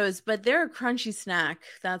Fritos, but they're a crunchy snack,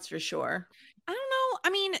 that's for sure. I don't know. I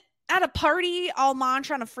mean, at a party, I'll munch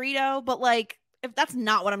on a Frito, but like, if that's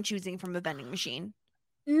not what I'm choosing from a vending machine.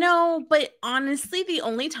 No, but honestly, the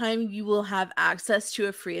only time you will have access to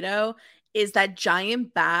a Frito is that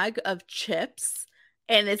giant bag of chips,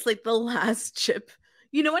 and it's like the last chip.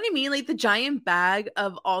 You know what I mean? Like the giant bag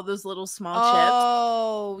of all those little small chips.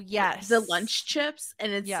 Oh, yes. The lunch chips,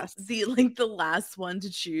 and it's Yes. the last one to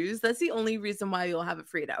choose. That's the only reason why you'll have a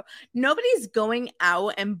Frito. Nobody's going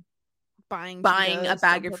out and buying a Fritos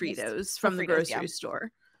bag on of purpose. Fritos from the Fritos, grocery yeah.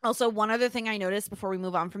 store. Also, one other thing I noticed before we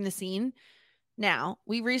move on from the scene. Now,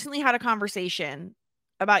 we recently had a conversation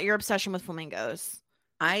about your obsession with flamingos.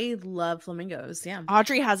 I love flamingos. Yeah.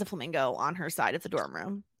 Audrey has a flamingo on her side of the dorm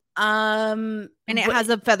room. And it has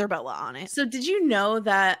a feather boa on it. So did you know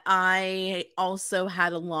that I also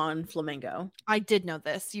had a lawn flamingo? I did know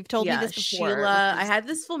this. You've told me this before. Sheila. I had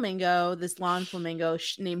this lawn flamingo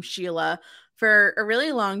named Sheila for a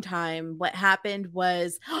really long time. What happened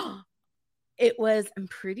was I'm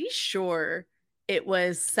pretty sure it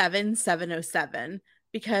was 7707,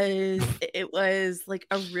 because it was like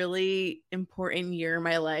a really important year in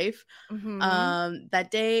my life that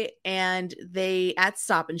day. And they, at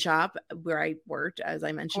Stop and Shop where I worked, as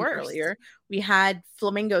I mentioned earlier, we had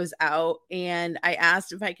flamingos out, and I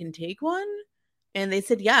asked if I can take one, And they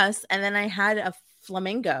said yes. And then I had a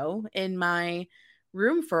flamingo in my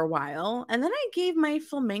room for a while. And then I gave my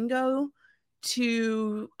flamingo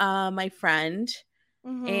to my friend.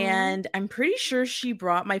 Mhm. And I'm pretty sure she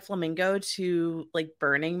brought my flamingo to like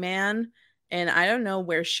Burning Man. And I don't know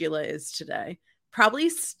where Sheila is today. Probably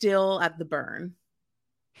still at the burn.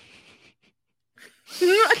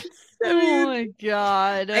 Oh my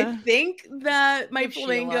God. I think that my Poor Sheila.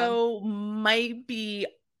 flamingo might be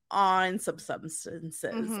on some substances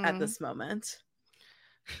at Mhm. this moment.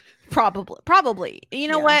 Probably. You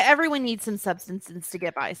know Yeah. what? Everyone needs some substances to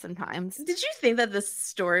get by sometimes. Did you think that this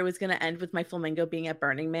story was going to end with my flamingo being at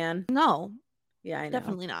Burning Man? No, Yeah, I know.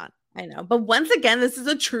 definitely not. I know. But once again, this is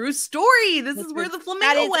a true story. This is where the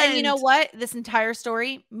flamingo went. And you know what? This entire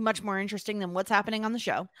story, much more interesting than what's happening on the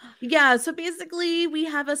show. Yeah. So basically, we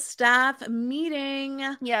have a staff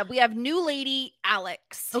meeting. Yeah, we have new lady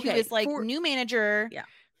Alex, who Okay, is like new manager. Yeah.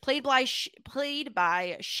 Played by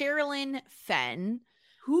Sherilyn Fenn.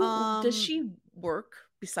 Who does she work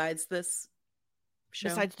besides this show?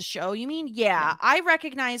 Besides the show, you mean? Yeah, I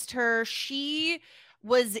recognized her. She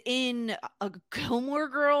was in Gilmore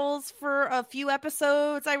Girls for a few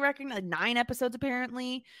episodes. I recognize 9 episodes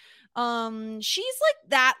apparently. She's like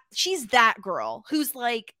that. She's that girl who's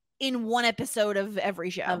like in one episode of every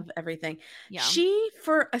show of everything. Yeah, she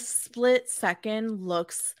for a split second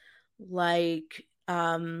looks like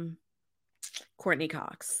Courtney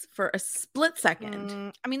Cox for a split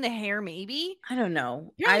second. I mean, the hair, maybe. I don't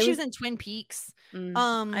know. She was in Twin Peaks.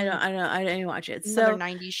 I didn't watch it. Another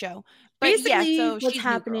 90s show. But basically, yeah, so what's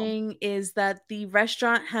happening is that the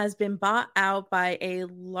restaurant has been bought out by a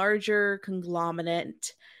larger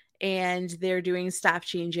conglomerate, and they're doing staff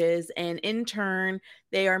changes. And in turn,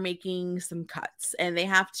 they are making some cuts, and they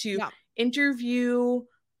have to interview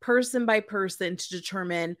person by person to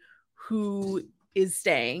determine who is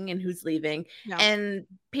staying and who's leaving. And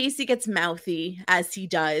Pacey gets mouthy as he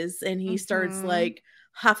does, and he starts like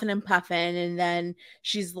huffing and puffing, and then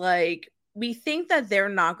she's like, we think that they're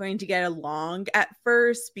not going to get along at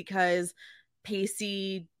first because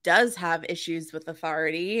Pacey does have issues with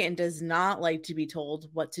authority and does not like to be told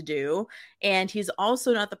what to do, and he's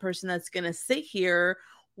also not the person that's going to sit here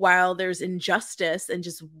while there's injustice and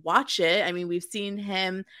just watch it. I mean, we've seen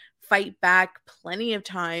him fight back plenty of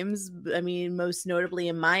times. I mean, most notably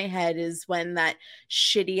in my head is when that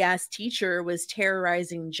shitty ass teacher was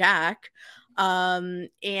terrorizing Jack.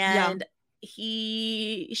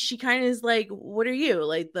 She kind of is like, what are you,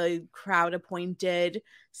 like the crowd appointed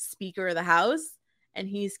Speaker of the House? And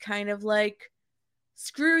he's kind of like,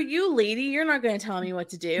 screw you, lady, you're not going to tell me what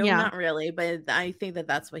to do. Not really, but I think that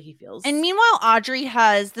that's what he feels. And meanwhile, Audrey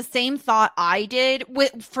has the same thought I did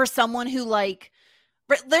for someone who like,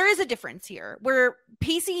 there is a difference here where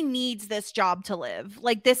Pacey needs this job to live.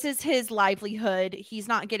 Like, this is his livelihood. He's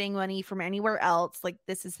not getting money from anywhere else. Like,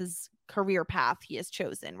 this is his career path he has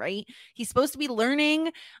chosen, right? He's supposed to be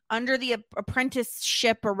learning under the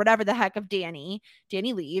apprenticeship or whatever the heck of Danny.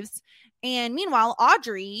 Danny leaves. And meanwhile,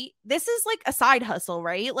 Audrey, this is like a side hustle,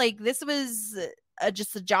 right? Like, this was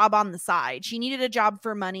just a job on the side. She needed a job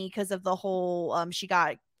for money because of the whole, she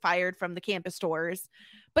got fired from the campus stores.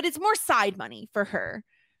 But it's more side money for her.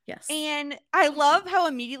 Yes. And I love how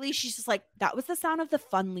immediately she's just like, that was the sound of the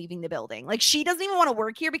fun leaving the building. Like, she doesn't even want to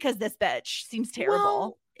work here because this bitch seems terrible.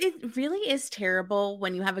 Well, it really is terrible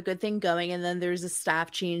when you have a good thing going and then there's a staff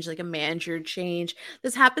change, like a manager change.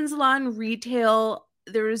 This happens a lot in retail.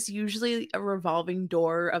 There's usually a revolving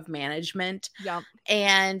door of management. Yeah.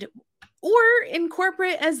 Or in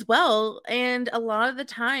corporate as well. And a lot of the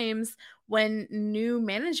times when new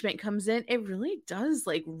management comes in, it really does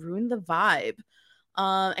like ruin the vibe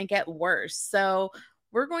and get worse. So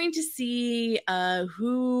we're going to see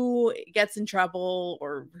who gets in trouble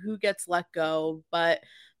or who gets let go. But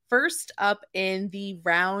first up in the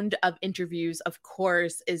round of interviews, of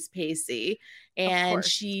course, is Pacey. And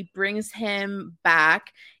she brings him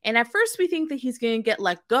back. And at first we think that he's going to get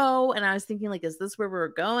let go. And I was thinking, like, is this where we're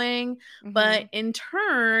going? Mm-hmm. But in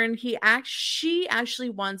turn, she actually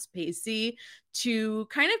wants Pacey to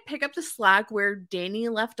kind of pick up the slack where Danny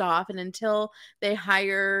left off. And until they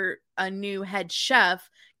hire a new head chef,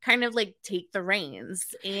 kind of like take the reins.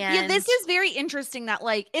 And this is very interesting that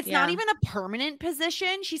like it's not even a permanent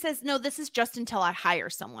position. She says, no, this is just until I hire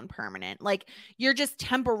someone permanent. Like, you're just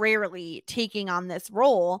temporarily taking on this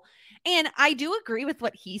role. And I do agree with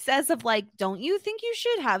what he says of like, don't you think you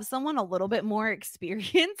should have someone a little bit more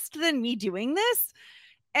experienced than me doing this?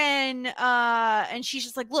 And she's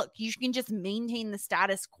just like, look, you can just maintain the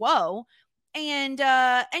status quo. And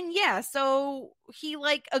so he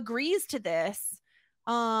like agrees to this.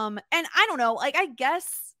 And I don't know, like, I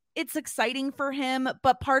guess it's exciting for him,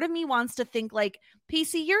 but part of me wants to think like,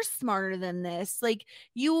 Pacey, you're smarter than this. Like,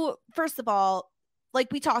 you, first of all,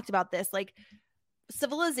 like we talked about this, like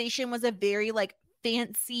Civilization was a very like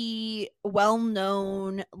fancy,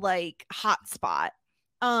 well-known like hotspot.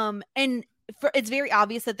 And it's very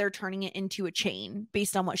obvious that they're turning it into a chain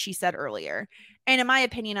based on what she said earlier. And in my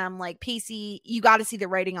opinion, I'm like, Pacey, you got to see the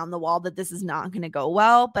writing on the wall that this is not going to go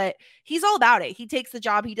well, but he's all about it. He takes the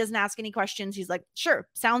job. He doesn't ask any questions. He's like, sure,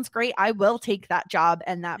 sounds great. I will take that job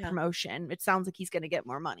and that promotion. It sounds like he's going to get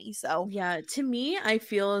more money. So yeah, to me, I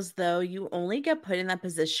feel as though you only get put in that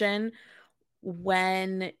position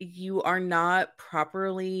when you are not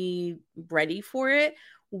properly ready for it,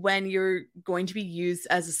 when you're going to be used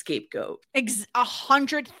as a scapegoat.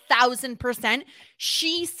 100,000%.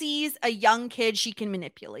 She sees a young kid she can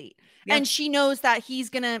manipulate. Yep. And she knows that he's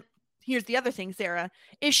going to, here's the other thing, Sarah,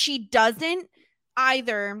 if she doesn't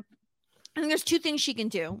either, I think there's two things she can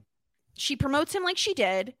do. She promotes him like she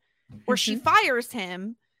did, or she fires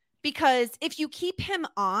him. Because if you keep him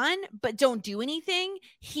on but don't do anything,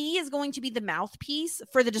 he is going to be the mouthpiece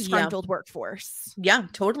for the disgruntled workforce. Yeah,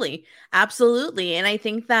 totally. Absolutely. And I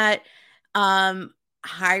think that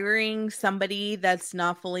hiring somebody that's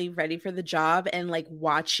not fully ready for the job and like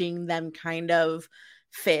watching them kind of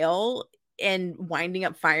fail and winding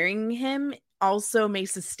up firing him also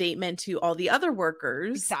makes a statement to all the other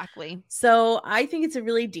workers. Exactly. So I think it's a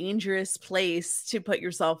really dangerous place to put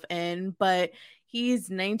yourself in, but he's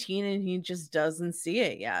 19 and he just doesn't see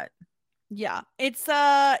it yet. Yeah, it's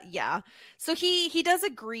yeah. So he does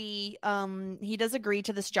agree. He does agree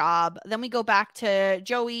to this job. Then we go back to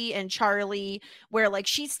Joey and Charlie, where like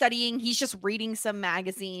she's studying, he's just reading some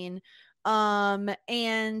magazine. And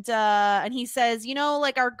he says, you know,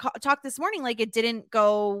 like our talk this morning, like it didn't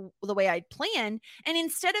go the way I'd planned. And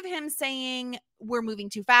instead of him saying we're moving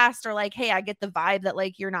too fast, or like, hey, I get the vibe that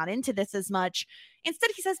like you're not into this as much, instead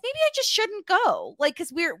he says, maybe I just shouldn't go, like,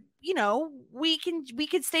 because we're, you know, we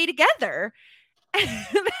could stay together. And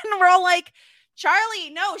then we're all like, Charlie,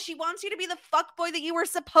 no, she wants you to be the fuckboy that you were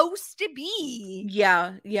supposed to be.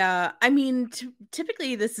 Yeah. I mean,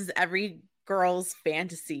 typically this is every girl's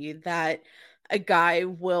fantasy, that a guy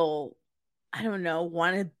will, I don't know,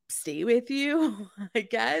 want to stay with you, I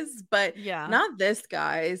guess, but not this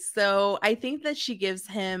guy. So I think that he gives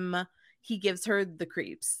her the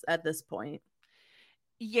creeps at this point.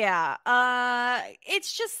 Yeah.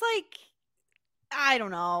 It's just like, I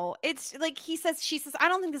don't know. It's like she says, I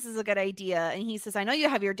don't think this is a good idea. And he says, I know you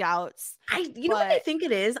have your doubts. You know what I think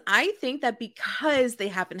it is? I think that because they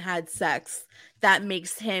haven't had sex, that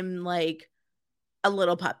makes him like a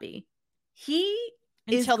little puppy.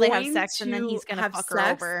 Until they have sex, and then he's going to fuck her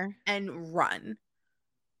over and run.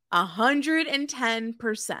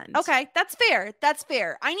 110%. Okay, that's fair.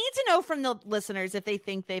 I need to know from the listeners if they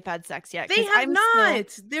think they've had sex yet. They have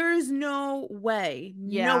not. There is no way.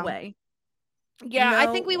 Yeah. No way. Yeah, no, I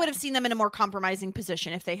think we would have seen them in a more compromising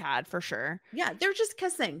position if they had, for sure. Yeah, they're just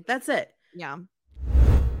kissing. That's it. Yeah.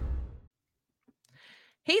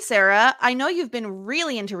 Hey, Sarah, I know you've been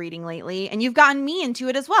really into reading lately, and you've gotten me into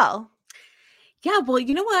it as well. Yeah, well,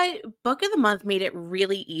 you know what? Book of the Month made it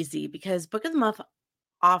really easy, because Book of the Month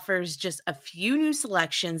offers just a few new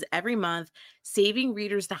selections every month, saving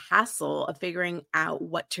readers the hassle of figuring out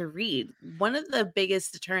what to read. One of the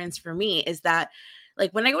biggest deterrents for me is that,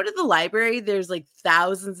 like, when I go to the library, there's like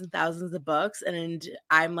thousands and thousands of books, and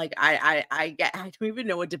I'm like, I don't even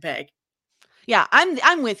know what to pick. Yeah,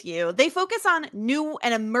 I'm with you. They focus on new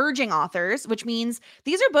and emerging authors, which means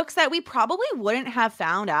these are books that we probably wouldn't have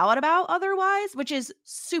found out about otherwise, which is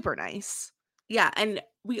super nice. Yeah, and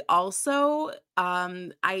we also,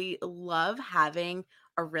 I love having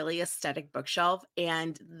a really aesthetic bookshelf,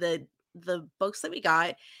 and the books that we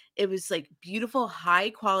got, it was like beautiful,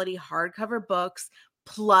 high quality hardcover books,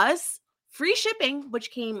 plus free shipping,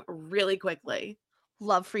 which came really quickly.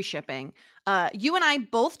 Love free shipping. You and I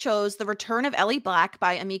both chose The Return of Ellie Black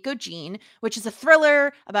by Emiko Jean, which is a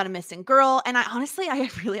thriller about a missing girl. And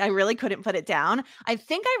I really couldn't put it down. I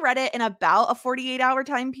think I read it in about a 48-hour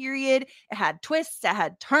time period. It had twists, it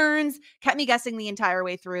had turns, kept me guessing the entire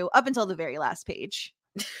way through up until the very last page.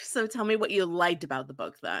 So tell me what you liked about the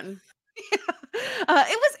book then.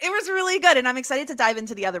 It was really good, and I'm excited to dive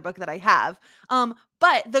into the other book that I have.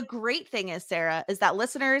 But the great thing is, Sarah, is that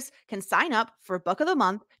listeners can sign up for Book of the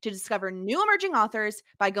Month to discover new emerging authors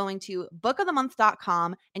by going to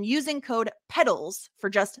bookofthemonth.com and using code PEDALS for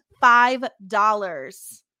just $5.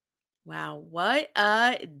 Wow, what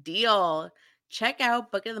a deal. Check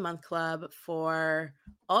out Book of the Month Club for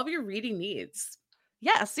all of your reading needs.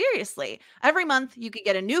 Yeah, seriously. Every month you could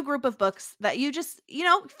get a new group of books that you just,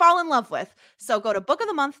 fall in love with. So go to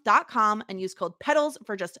bookofthemonth.com and use code PETALS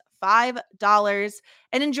for just $5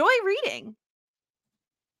 and enjoy reading.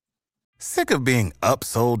 Sick of being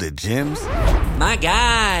upsold at gyms? My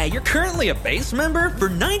guy, you're currently a base member? For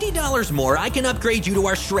 $90 more, I can upgrade you to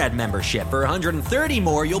our Shred membership. For $130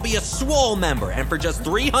 more, you'll be a Swole member. And for just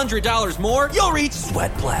 $300 more, you'll reach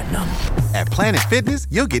Sweat Platinum. At Planet Fitness,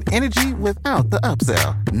 you'll get energy without the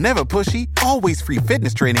upsell. Never pushy, always free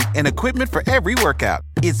fitness training and equipment for every workout.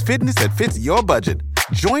 It's fitness that fits your budget.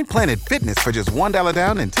 Join Planet Fitness for just $1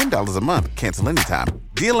 down and $10 a month. Cancel anytime.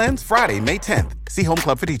 Deal ends Friday, May 10th. See Home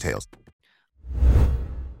Club for details.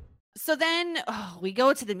 So then we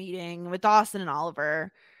go to the meeting with Dawson and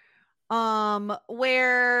Oliver,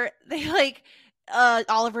 where they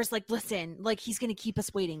Oliver's like, listen, like he's going to keep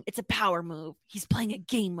us waiting. It's a power move. He's playing a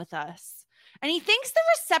game with us. And he thinks the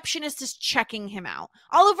receptionist is checking him out.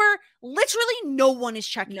 Oliver, literally no one is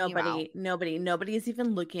checking you out. Nobody is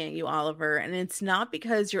even looking at you, Oliver. And it's not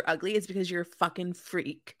because you're ugly. It's because you're a fucking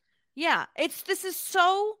freak. Yeah, this is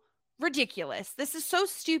so ridiculous. This is so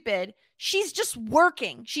stupid. She's just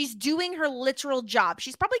working. She's doing her literal job.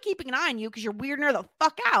 She's probably keeping an eye on you because you're weirding her the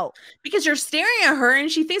fuck out. Because you're staring at her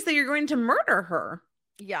and she thinks that you're going to murder her.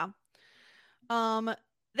 Yeah.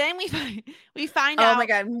 Then we find out. Oh my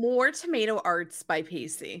God, more tomato arts by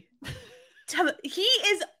Pacey. He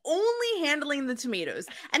is only handling the tomatoes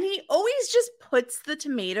and he always just puts the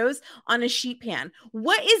tomatoes on a sheet pan.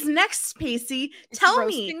 What is next, Pacey? Tell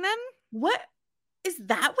me. Them? What is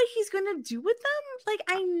that what he's going to do with them? Like,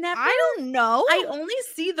 I don't know. I only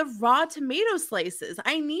see the raw tomato slices.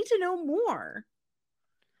 I need to know more.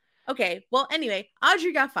 Okay. Well, anyway,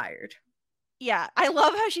 Audrey got fired. Yeah. I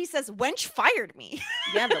love how she says, wench fired me.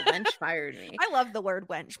 Yeah, the wench fired me. I love the word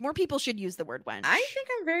wench. More people should use the word wench. I think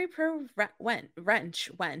I'm very pro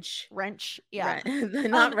wench. Wrench. Yeah.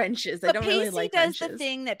 Not wrenches. I don't Pacey really like does wrenches. the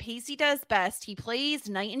thing that Pacey does best. He plays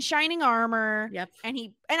knight in shining armor. Yep.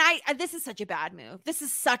 And I this is such a bad move. This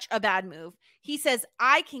is such a bad move. He says,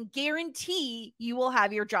 I can guarantee you will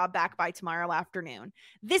have your job back by tomorrow afternoon.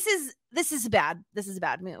 This is bad. This is a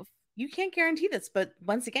bad move. You can't guarantee this, but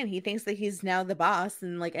once again, he thinks that he's now the boss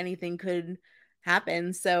and like anything could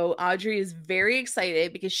happen. So Audrey is very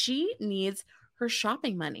excited because she needs her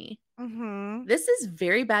shopping money. Mm-hmm. This is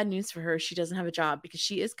very bad news for her. She doesn't have a job because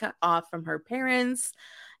she is cut off from her parents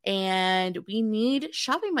and we need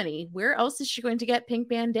shopping money. Where else is she going to get pink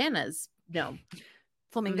bandanas? No.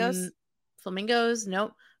 Flamingos? Flamingos?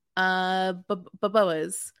 Nope.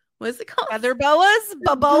 Baboas. What is it called? Feather boas?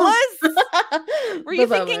 Baboas? Were you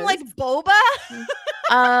thinking like boba?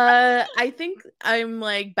 I think I'm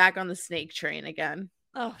like back on the snake train again.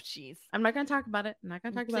 Oh, jeez. I'm not going to talk about it.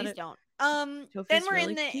 Please don't. Sophie's Then we're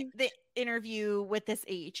really in the interview with this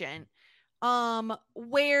agent,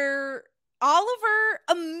 where Oliver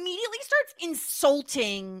immediately starts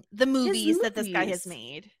insulting the movies that this guy has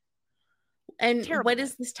made. And Terrible. What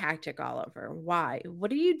is this tactic, Oliver? Why?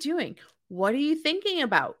 What are you doing? What are you thinking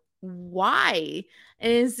about? Why?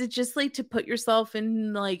 And is it just like to put yourself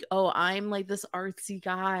in like, oh, I'm like this artsy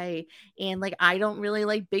guy and like I don't really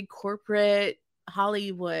like big corporate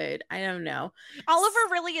Hollywood? I don't know. Oliver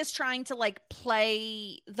really is trying to like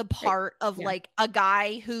play the part of like a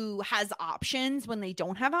guy who has options when they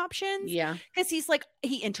don't have options. Yeah. Because he's like,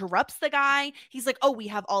 he interrupts the guy. He's like, oh, we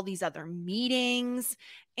have all these other meetings.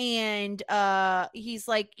 And he's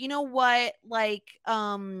like, you know what? Like,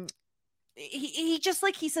 he just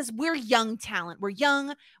like, he says, we're young talent. We're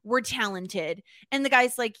young. We're talented. And the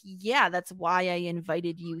guy's like, yeah, that's why I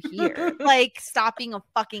invited you here. Like, stop being a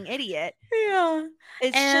fucking idiot. Yeah.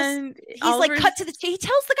 It's and just, he's Oliver's like, cut to the chase. He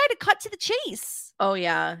tells the guy to cut to the chase. Oh,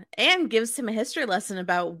 yeah. And gives him a history lesson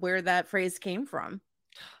about where that phrase came from.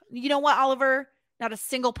 You know what, Oliver? Not a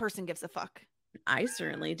single person gives a fuck. I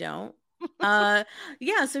certainly don't.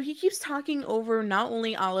 Yeah, so he keeps talking over not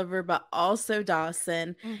only Oliver but also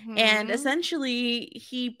Dawson, and essentially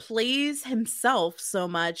he plays himself so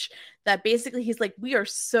much that basically he's like, we are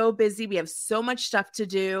so busy, we have so much stuff to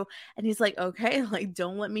do, and he's like, okay, like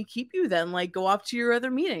don't let me keep you then, like go off to your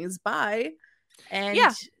other meetings, bye. And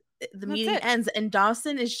the meeting ends and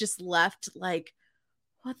Dawson is just left like,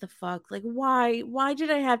 what the fuck, like why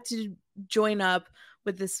did I have to join up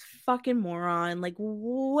with this fucking moron? Like,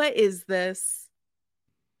 what is this?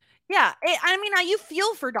 Yeah, you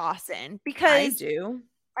feel for Dawson because I do.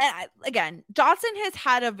 Again, Dawson has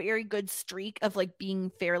had a very good streak of like being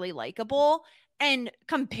fairly likable, and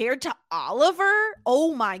compared to Oliver,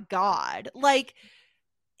 oh my god, like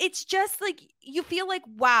it's just like you feel like,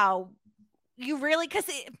 wow, you really, because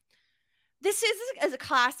this is a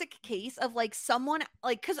classic case of like someone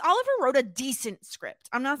like, because Oliver wrote a decent script.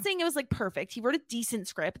 I'm not saying it was like perfect. He wrote a decent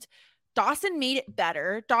script. Dawson made it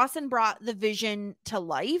better. Dawson brought the vision to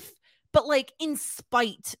life, but like in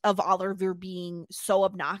spite of Oliver being so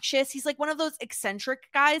obnoxious, he's like one of those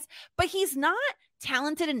eccentric guys, but he's not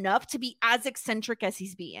talented enough to be as eccentric as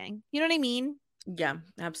he's being. You know what I mean? Yeah,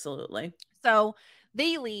 absolutely. So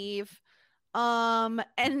they leave. And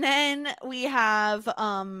then we have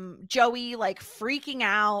Joey like freaking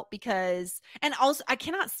out because, and also I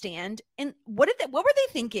cannot stand, and what were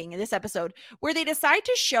they thinking in this episode where they decide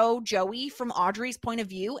to show Joey from Audrey's point of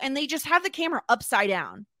view and they just have the camera upside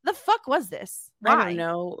down? The fuck was this? Why? I don't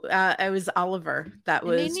know. It was Oliver that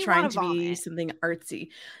was trying to be something artsy.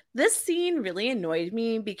 This scene really annoyed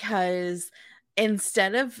me because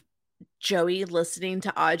instead of Joey listening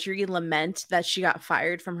to Audrey lament that she got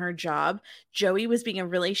fired from her job, Joey was being a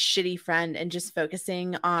really shitty friend and just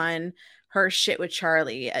focusing on her shit with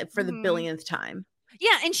Charlie for the billionth time.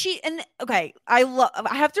 Yeah, and okay, I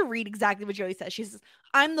have to read exactly what Joey says. She says,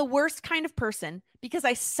 "I'm the worst kind of person because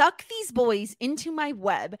I suck these boys into my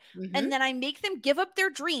web and then I make them give up their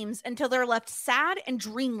dreams until they're left sad and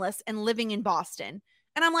dreamless and living in Boston."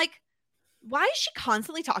 And I'm like, why is she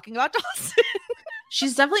constantly talking about Dawson?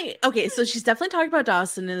 She's definitely talking about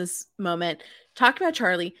Dawson in this moment, talking about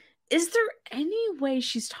Charlie. Is there any way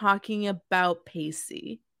she's talking about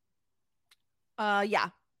Pacey? Yeah.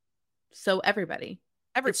 So everybody.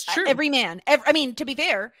 It's true. Every man. I mean, to be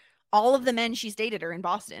fair, all of the men she's dated are in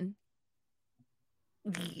Boston.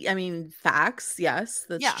 I mean, facts. Yes,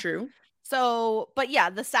 that's true. So, but yeah,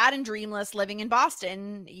 the sad and dreamless living in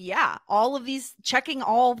Boston. Yeah. All of these checking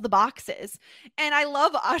all of the boxes. And I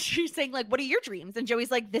love Audrey saying like, what are your dreams? And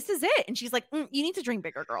Joey's like, this is it. And she's like, you need to dream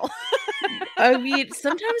bigger, girl. I mean,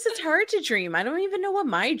 sometimes it's hard to dream. I don't even know what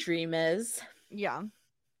my dream is. Yeah.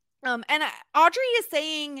 And Audrey is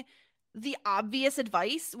saying the obvious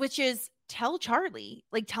advice, which is tell Charlie,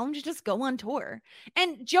 like tell him to just go on tour.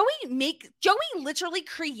 And Joey literally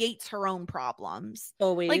creates her own problems.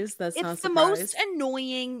 Always. Like, that's not it's the most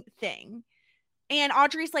annoying thing. And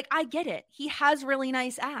Audrey's like, I get it. He has really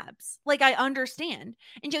nice abs. Like, I understand.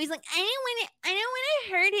 And Joey's like, I don't want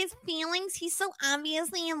to hurt his feelings. He's so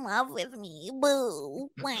obviously in love with me. Boo.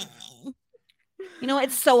 You know,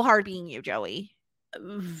 it's so hard being you, Joey.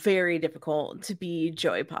 Very difficult to be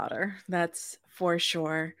Joey Potter. That's for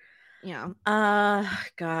sure. Yeah.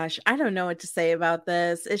 Gosh, I don't know what to say about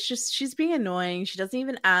this. It's just she's being annoying. She doesn't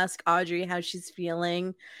even ask Audrey how she's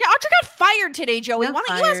feeling. Yeah, Audrey got fired today, Joey. Why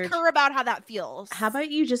don't you ask her about how that feels? How about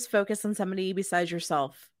you just focus on somebody besides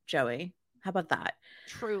yourself, Joey? How about that?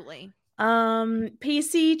 Truly.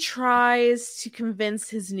 Pacey tries to convince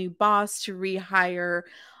his new boss to rehire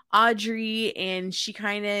Audrey, and she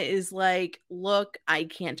kind of is like, look, I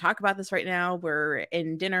can't talk about this right now. We're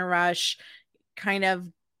in dinner rush. Kind of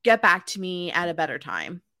get back to me at a better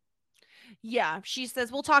time. Yeah, she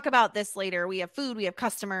says, we'll talk about this later. We have food, we have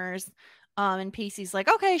customers. And Pacey's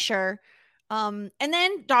like, okay, sure. And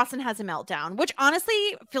then Dawson has a meltdown, which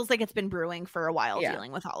honestly feels like it's been brewing for a while,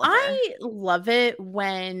 dealing with Oliver. I love it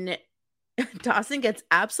when Dawson gets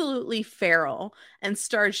absolutely feral and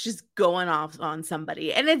starts just going off on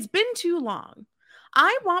somebody. And it's been too long.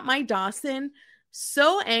 I want my Dawson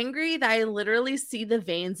so angry that I literally see the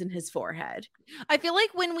veins in his forehead. I feel like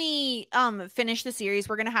when we finish the series,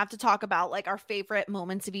 we're gonna have to talk about like our favorite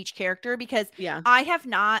moments of each character, because I have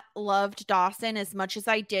not loved Dawson as much as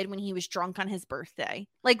I did when he was drunk on his birthday.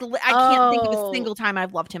 Like I can't think of a single time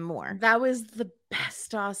I've loved him more. That was the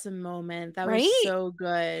best Dawson moment. That was so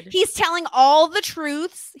good. He's telling all the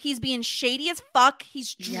truths. He's being shady as fuck.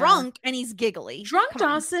 He's drunk and he's giggly. Drunk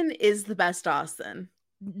Dawson is the best Dawson.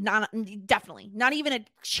 Definitely not even a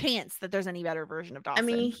chance that there's any better version of Dawson. I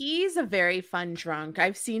mean, he's a very fun drunk.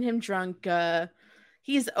 I've seen him drunk.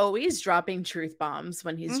 He's always dropping truth bombs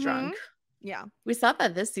when he's drunk. Yeah, we saw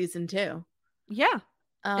that this season too. Yeah,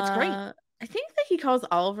 it's great. I think that he calls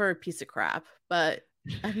Oliver a piece of crap, but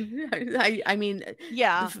I mean,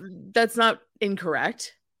 yeah, that's not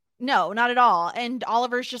incorrect. No, not at all. And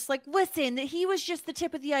Oliver's just like, listen, he was just the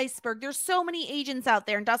tip of the iceberg. There's so many agents out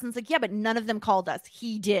there. And Dawson's like, yeah, but none of them called us.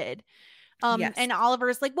 He did. And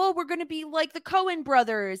Oliver's like, well, we're going to be like the Coen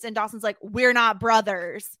brothers. And Dawson's like, we're not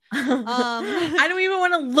brothers. I don't even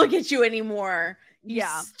want to look at you anymore. You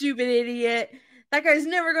stupid idiot. That guy's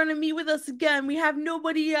never going to meet with us again. We have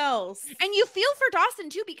nobody else. And you feel for Dawson,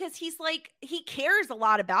 too, because he's like, he cares a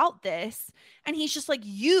lot about this. And he's just like,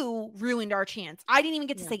 you ruined our chance. I didn't even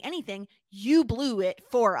get to say anything. You blew it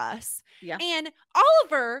for us. Yeah. And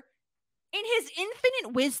Oliver, in his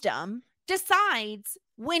infinite wisdom, decides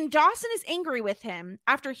when Dawson is angry with him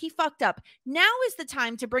after he fucked up, now is the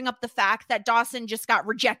time to bring up the fact that Dawson just got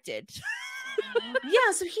rejected.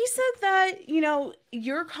 Yeah, so he said that, you know,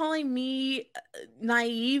 you're calling me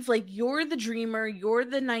naive, like you're the dreamer, you're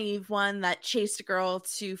the naive one that chased a girl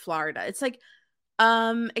to Florida. It's like,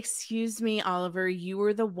 excuse me, Oliver, you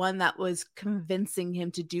were the one that was convincing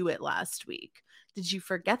him to do it last week. Did you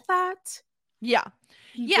forget that? Yeah.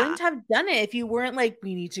 He wouldn't have done it if you weren't like,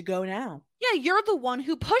 we need to go now. Yeah, you're the one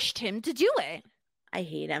who pushed him to do it. I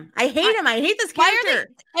hate him. I hate this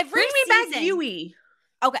character. Bring me back Yui.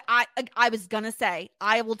 Okay, I was gonna say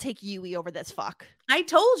I will take Yui over this fuck. I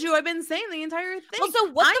told you, I've been saying the entire thing. Well,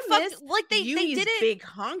 so what the fuck? Like they Yui's did it. Big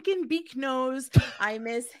honking beak nose. I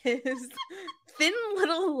miss his thin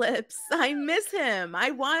little lips. I miss him.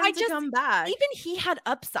 I want him to come back. Even he had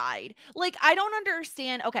upside. Like, I don't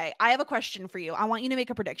understand. Okay, I have a question for you. I want you to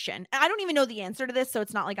make a prediction. I don't even know the answer to this, so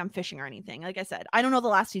it's not like I'm fishing or anything. Like I said, I don't know the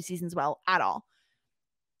last 2 seasons well at all.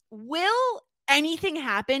 Will anything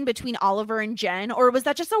happen between Oliver and Jen, or was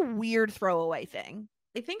that just a weird throwaway thing?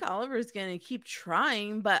 I think Oliver's going to keep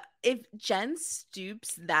trying, but if Jen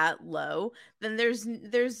stoops that low, then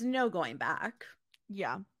there's no going back.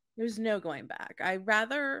 Yeah. There's no going back. I'd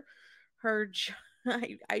rather her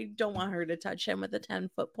I don't want her to touch him with a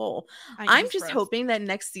 10-foot pole. I'm just hoping that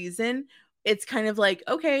next season it's kind of like,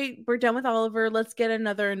 okay, we're done with Oliver. Let's get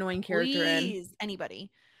another annoying character in.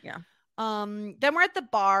 Anybody. Yeah. Then we're at the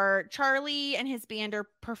bar. Charlie and his band are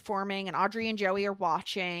performing, and Audrey and Joey are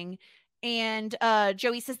watching. And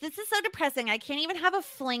Joey says, "This is so depressing. I can't even have a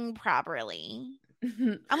fling properly."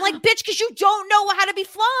 I'm like, bitch, because you don't know how to be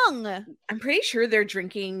flung. I'm pretty sure they're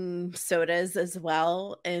drinking sodas as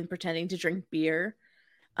well and pretending to drink beer.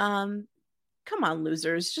 Come on,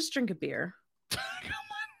 losers. Just drink a beer.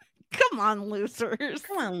 Come on, losers.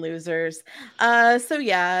 Come on, losers. So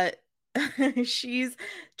yeah. She's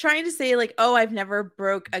trying to say like, oh, I've never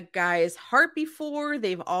broke a guy's heart before.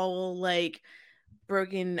 They've all like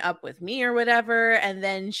broken up with me or whatever. And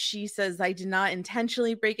then she says, I did not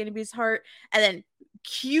intentionally break anybody's heart. And then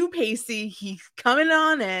cue Pacey, he's coming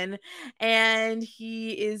on in and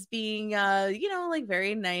he is being like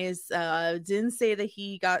very nice. Didn't say that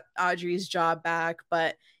he got Audrey's job back,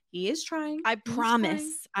 but he is trying. I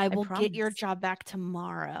promise I will get your job back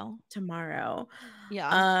tomorrow.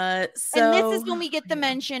 Yeah. So and this is when we get the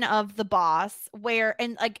mention of the boss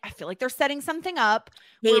and like I feel like they're setting something up.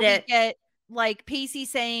 Hate it. We get like Pacey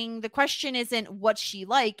saying the question isn't what she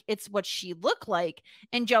like, it's what she look like.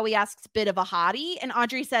 And Joey asks bit of a hottie. And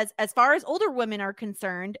Audrey says, as far as older women are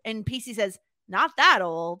concerned, and Pacey says, not that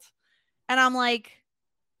old. And I'm like,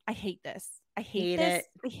 I hate this. I hate this.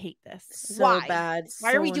 I hate this. So Why? bad.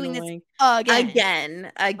 Why so are we doing annoying. this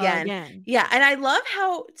again? Yeah. And I love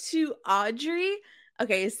how to Audrey.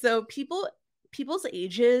 Okay. So people's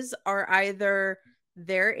ages are either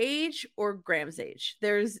their age or Graham's age.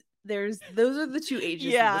 Those are the two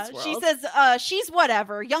ages. Yeah. In this world. She says, she's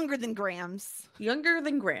whatever, younger than Graham's,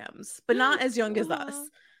 but not as young as us.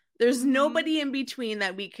 There's nobody in between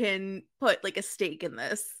that we can put like a stake in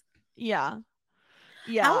this. Yeah.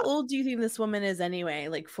 How old do you think this woman is anyway?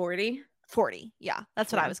 Like 40? 40. Yeah.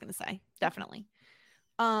 That's what I was going to say. Definitely.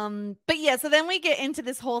 But yeah, so then we get into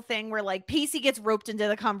this whole thing where like Pacey gets roped into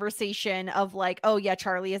the conversation of like, oh yeah,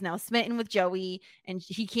 Charlie is now smitten with Joey and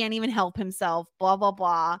he can't even help himself, blah, blah,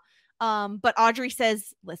 blah. But Audrey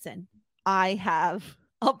says, listen, I have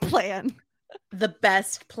a plan. The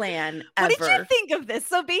best plan ever. What did you think of this?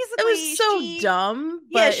 So basically, it was so dumb,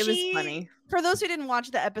 but it was funny. For those who didn't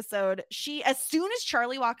watch the episode, as soon as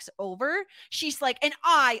Charlie walks over, she's like, and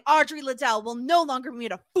I, Audrey Liddell, will no longer be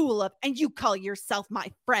made a fool of, and you call yourself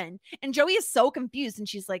my friend. And Joey is so confused, and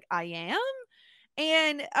she's like, I am?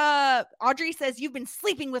 And Audrey says, you've been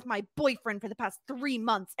sleeping with my boyfriend for the past 3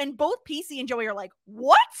 months. And both Pacey and Joey are like,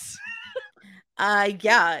 what?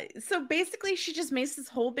 Yeah. So basically she just makes this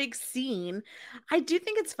whole big scene. I do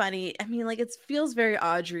think it's funny. I mean, like it feels very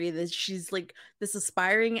Audrey that she's like this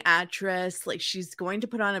aspiring actress. Like she's going to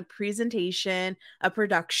put on a presentation, a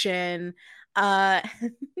production,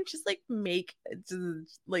 just like make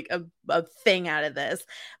like a thing out of this.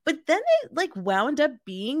 But then it like wound up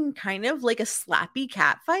being kind of like a slappy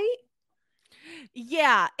cat fight.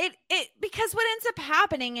 Yeah, it because what ends up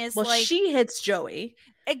happening is like she hits Joey.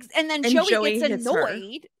 And then Joey gets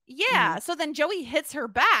annoyed. Yeah. So then Joey hits her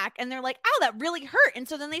back and they're like, ow, that really hurt. And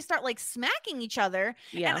so then they start like smacking each other.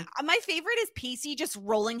 Yeah. And my favorite is Pacey just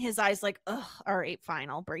rolling his eyes like, ugh, all right, fine.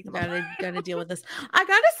 I'll break them. Gotta deal with this. I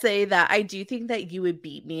gotta say that I do think that you would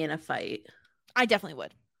beat me in a fight. I definitely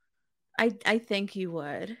would. I think you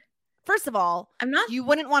would. First of all, you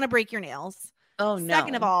wouldn't want to break your nails. Oh no.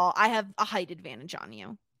 Second of all, I have a height advantage on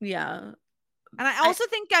you. Yeah. And I also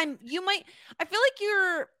think I feel like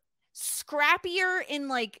you're scrappier in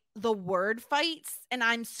like the word fights, and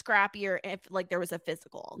I'm scrappier if like there was a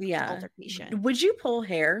physical altercation. Would you pull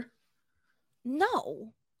hair?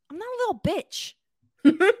 No, I'm not a little bitch.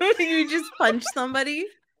 You just punch somebody?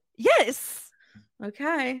 Yes.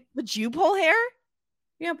 Okay. Would you pull hair?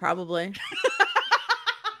 Yeah, probably.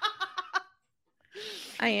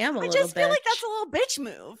 I am a little bitch. I just feel like that's a little bitch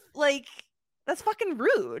move. Like, that's fucking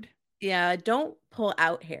rude. Yeah, don't pull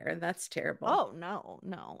out hair. That's terrible. Oh,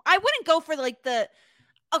 no. I wouldn't go for like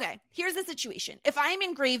okay, here's the situation. If I'm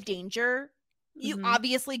in grave danger, you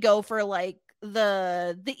obviously go for like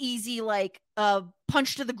the easy like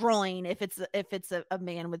punch to the groin if it's a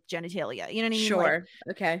man with genitalia. You know what I mean? Sure.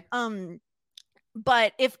 Like, okay.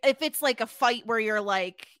 But if it's like a fight where you're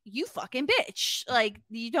like, you fucking bitch, like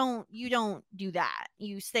you don't do that.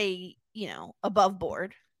 You stay, above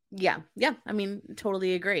board. Yeah. I mean,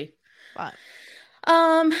 totally agree. But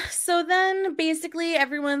so then basically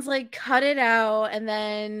everyone's like, cut it out, and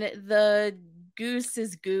then the goose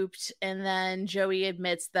is gooped, and then Joey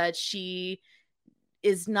admits that she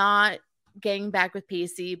is not getting back with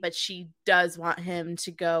Pacey, but she does want him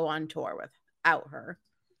to go on tour without her.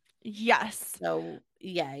 Yes. So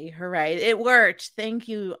yay, hooray. It worked. Thank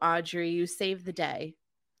you, Audrey. You saved the day.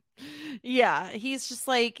 Yeah, he's just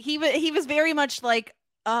like he was very much like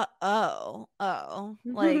like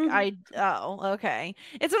okay.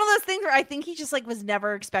 It's one of those things where I think he just like was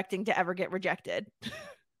never expecting to ever get rejected.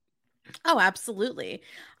 Oh, absolutely.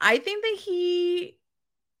 I think that he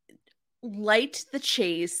liked the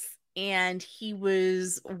chase and he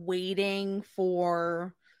was waiting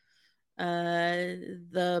for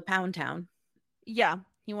the Pound Town. Yeah,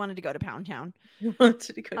 he wanted to go to Pound Town.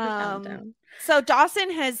 So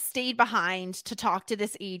Dawson has stayed behind to talk to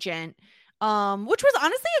this agent, which was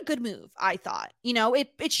honestly a good move, I thought.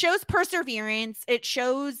 It shows perseverance, it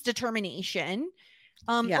shows determination,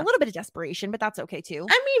 a little bit of desperation, but that's okay too.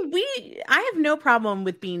 I mean, I have no problem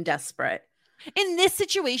with being desperate. In this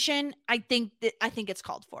situation, I think it's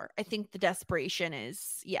called for. I think the desperation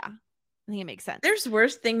is, I think it makes sense. There's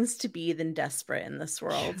worse things to be than desperate in this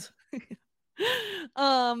world.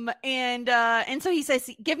 And so he says,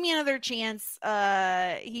 give me another chance.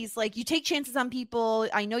 He's like, you take chances on people.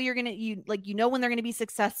 I know you're gonna, when they're gonna be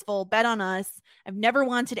successful. Bet on us. I've never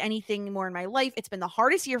wanted anything more in my life. It's been the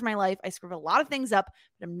hardest year of my life. I screwed a lot of things up,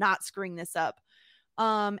 but I'm not screwing this up.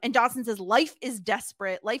 And Dawson says, life is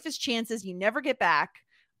desperate. Life is chances you never get back.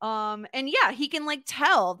 He can like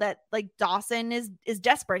tell that like Dawson is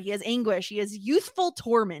desperate. He has anguish. He has youthful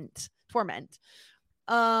torment. He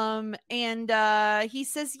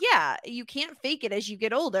says, you can't fake it as you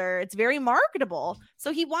get older. It's very marketable.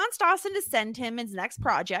 So he wants Dawson to send him his next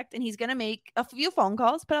project, and he's going to make a few phone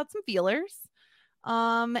calls, put out some feelers.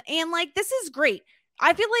 This is great.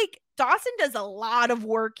 I feel like Dawson does a lot of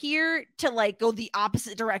work here to like go the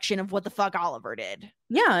opposite direction of what the fuck Oliver did.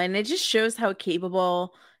 Yeah. And it just shows how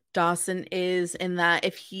capable Dawson is, in that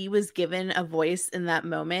if he was given a voice in that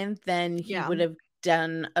moment, then he would have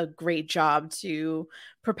done a great job to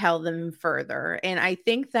propel them further. And I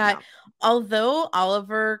think that although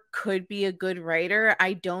Oliver could be a good writer,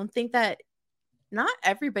 I don't think that not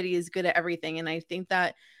everybody is good at everything. And I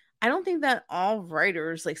don't think that all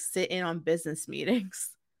writers like sit in on business meetings.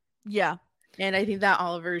 Yeah. And I think that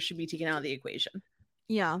Oliver should be taken out of the equation.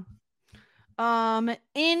 Yeah.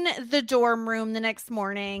 In the dorm room the next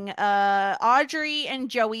morning, Audrey and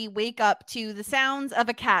Joey wake up to the sounds of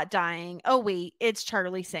a cat dying. Oh wait, it's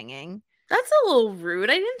Charlie singing. That's a little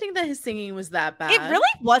rude. I didn't think that his singing was that bad. It really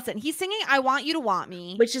wasn't. He's singing I Want You to Want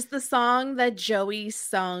Me, which is the song that Joey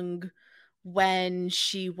sung when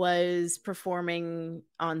she was performing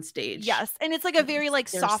on stage. Yes, and it's like a very like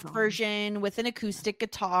soft version with an acoustic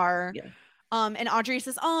guitar. Yeah. And Audrey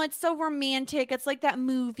says, "Oh, it's so romantic. It's like that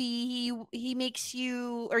movie. He makes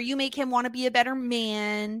you, or you make him want to be a better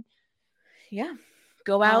man." Yeah.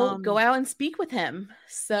 Go out and speak with him.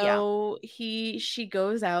 So she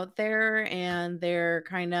goes out there and they're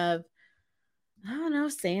kind of, I don't know,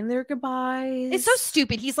 saying their goodbyes. It's so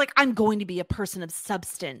stupid. He's like, "I'm going to be a person of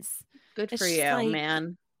substance." Good for you, like,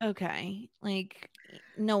 man. Okay. Like,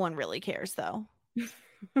 no one really cares though.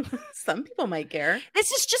 Some people might care.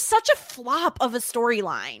 This is just such a flop of a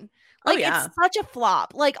storyline. Like, it's such a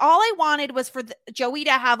flop. Like, all I wanted was for Joey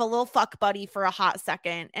to have a little fuck buddy for a hot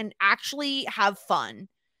second and actually have fun.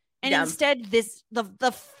 And instead,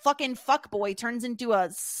 the fucking fuck boy turns into a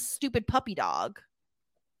stupid puppy dog.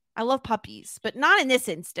 I love puppies, but not in this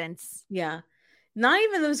instance. Yeah. Not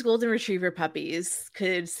even those golden retriever puppies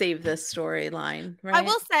could save this storyline, right? I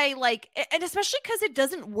will say, like, and especially because it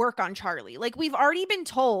doesn't work on Charlie. Like, we've already been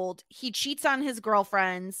told he cheats on his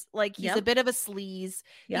girlfriends. Like, he's a bit of a sleaze.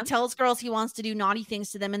 He tells girls he wants to do naughty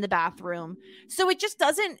things to them in the bathroom. So it just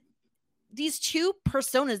doesn't. These two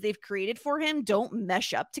personas they've created for him don't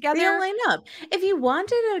mesh up together. They don't line up. If you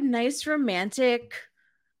wanted a nice romantic,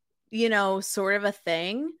 sort of a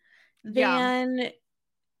thing, then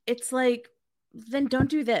it's like, then don't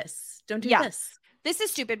do this. Don't do this. This is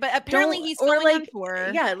stupid, but apparently he's going on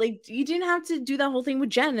tour. Yeah, like you didn't have to do that whole thing with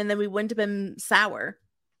Jen, and then we wouldn't have been sour.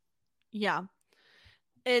 Yeah.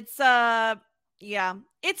 It's just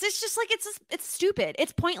like it's stupid.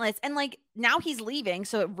 It's pointless. And like now he's leaving,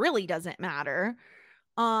 so it really doesn't matter.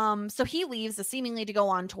 So he leaves seemingly to go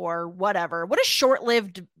on tour, whatever. What a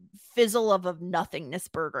short-lived fizzle of a nothingness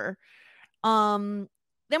burger. Then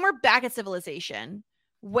we're back at Civilization,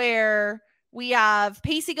 where we have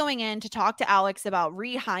Pacey going in to talk to Alex about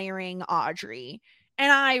rehiring Audrey.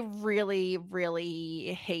 And I really,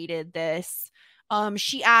 really hated this.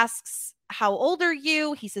 She asks, how old are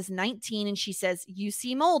you? He says 19. And she says, you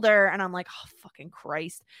seem older. And I'm like, oh, fucking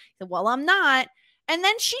Christ. He said, well, I'm not. And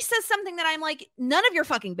then she says something that I'm like, none of your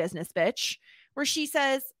fucking business, bitch. Where she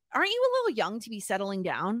says, aren't you a little young to be settling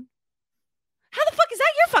down? How the fuck is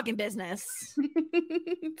that your fucking business?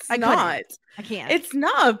 I not. I can't. It's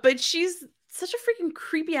not, but she's such a freaking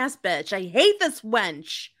creepy ass bitch. I hate this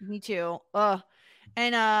wench. Me too. Ugh.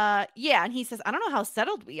 And and he says, I don't know how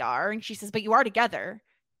settled we are. And she says, but you are together.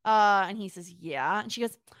 And he says, yeah. And she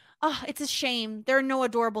goes, oh, it's a shame. There are no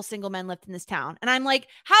adorable single men left in this town. And I'm like,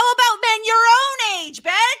 how about men your own age,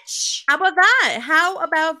 bitch? How about that? How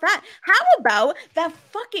about that? How about that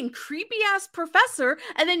fucking creepy ass professor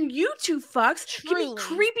and then you two fucks can be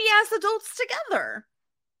creepy ass adults together?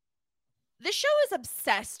 This show is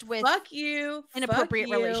obsessed with fuck you, inappropriate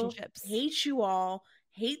relationships. Hate you all.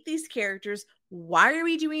 Hate these characters. Why are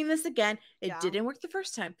we doing this again? It didn't work the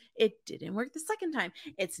first time. It didn't work the second time.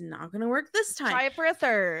 It's not going to work this time. Try it for a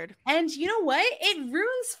third. And you know what? It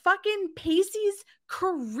ruins fucking Pacey's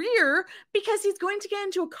career because he's going to get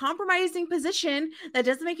into a compromising position that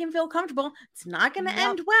doesn't make him feel comfortable. It's not going to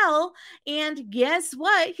end well. And guess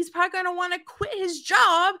what? He's probably going to want to quit his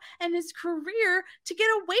job and his career to get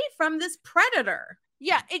away from this predator.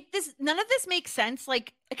 Yeah, none of this makes sense.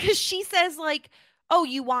 Like, because she says, like, oh,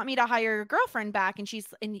 you want me to hire your girlfriend back? And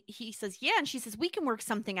he says, yeah. And she says, we can work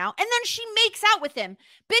something out. And then she makes out with him.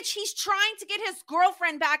 Bitch, he's trying to get his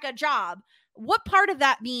girlfriend back a job. What part of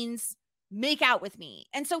that means make out with me?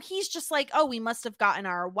 And so he's just like, oh, we must have gotten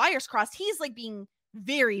our wires crossed. He's like being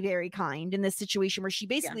very, very kind in this situation where she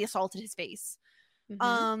basically assaulted his face.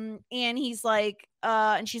 Mm-hmm. And he's like,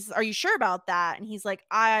 and she says, are you sure about that? And he's like,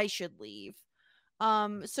 I should leave.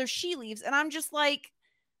 So she leaves and I'm just like,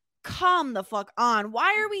 calm the fuck on.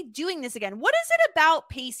 Why are we doing this again? What is it about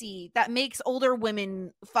Pacey that makes older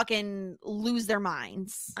women fucking lose their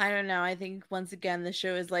minds? I don't know. I think once again, the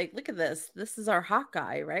show is like, look at this. This is our hot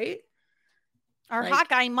guy, right? Our hot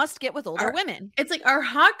guy must get with older women. It's like our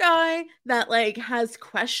hot guy that like has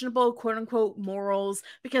questionable quote unquote morals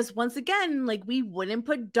because once again, like we wouldn't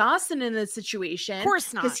put Dawson in this situation. Of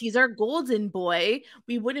course not. Because he's our golden boy.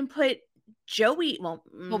 We wouldn't put Joey, well,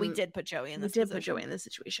 we did put Joey in this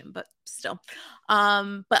situation, but still.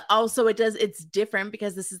 But also it's different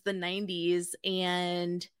because this is the 90s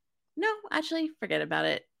and no, actually forget about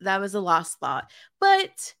it. That was a lost thought.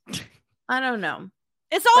 But I don't know.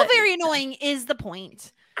 It's all very annoying is the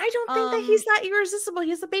point. I don't think that he's that irresistible.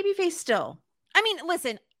 He's a baby face still. I mean,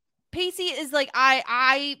 listen, Pacey is like,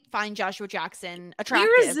 I find Joshua Jackson attractive.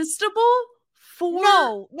 Irresistible? For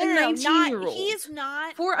a 19-year-old. He is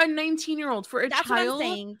not. For a 19-year-old, for a That's child. What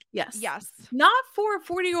I'm saying. Yes. Yes. Not for a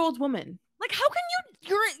 40-year-old woman. Like, how can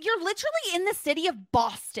you're literally in the city of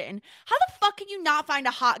Boston. How the fuck can you not find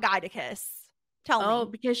a hot guy to kiss? Tell me. Oh,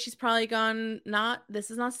 because she's probably gone, this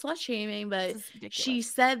is not slut shaming, but she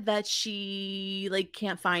said that she like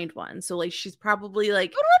can't find one. So like she's probably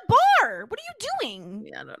like, go to a bar. What are you doing?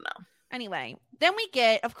 Yeah, I don't know. Anyway, then we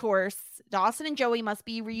get, of course, Dawson and Joey must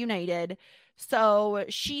be reunited. So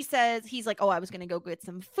she says, he's like, oh, I was going to go get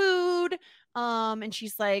some food. And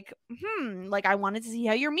she's like, like, I wanted to see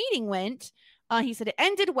how your meeting went. He said it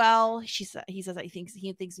ended well. He says, he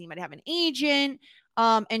thinks he might have an agent.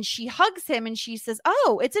 And she hugs him and she says,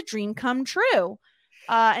 oh, it's a dream come true.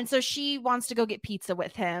 And so she wants to go get pizza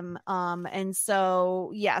with him. And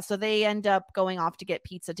so, so they end up going off to get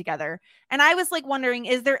pizza together. And I was like wondering,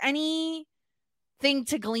 is there any thing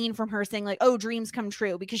to glean from her saying like, oh, dreams come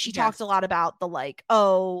true, because she Yes. talked a lot about the like,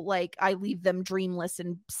 oh, like I leave them dreamless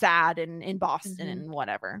and sad and in Boston Mhm. and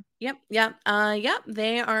whatever. Yep.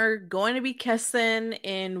 They are going to be kissing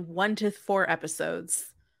in 1 to 4 episodes.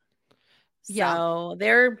 Yeah. So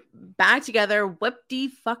they're back together.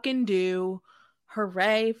 Whoop-de-fucking-do.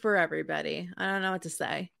 Hooray for everybody. I don't know what to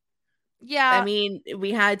say. Yeah. I mean,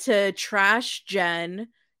 we had to trash Jen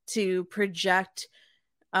to project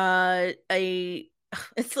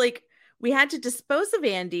it's like we had to dispose of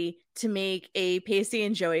Andy to make a Pacey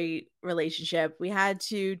and Joey relationship. We had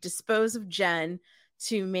to dispose of Jen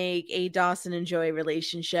to make a Dawson and Joey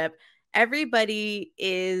relationship. Everybody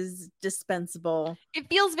is dispensable. It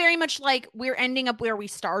feels very much like we're ending up where we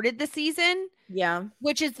started the season, Yeah.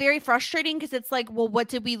 which is very frustrating because it's like, well, what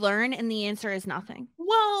did we learn? And the answer is nothing.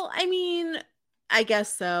 Well, I mean, I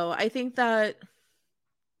guess so. I think that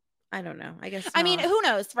I don't know. I guess I mean, not. who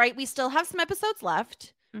knows, right? We still have some episodes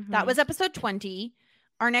left. That Mhm. was episode 20.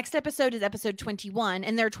 Our next episode is episode 21,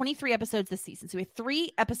 and there are 23 episodes this season. So we have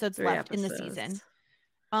 3 episodes 3 left in the episodes. season.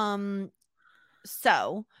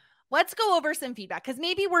 So let's go over some feedback because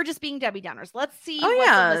maybe we're just being Debbie Downers. Let's see Oh, what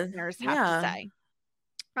yeah. the listeners have Yeah. to say.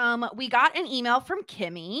 We got an email from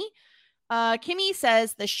Kimmy. Kimmy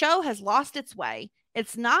says the show has lost its way.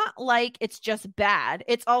 It's not like it's just bad.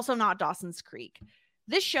 It's also not Dawson's Creek.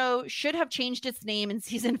 This show should have changed its name in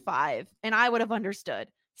season 5, and I would have understood.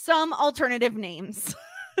 Some alternative names.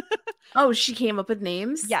 Oh, she came up with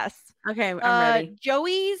names? Yes. Okay, I'm ready.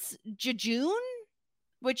 Joey's Jejune,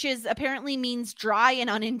 which is apparently means dry and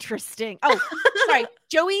uninteresting. Oh, sorry.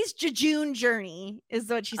 Joey's Jejune journey is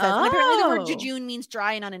what she says. And apparently the word Oh. Jejune means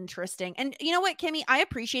dry and uninteresting. And you know what, Kimmy? I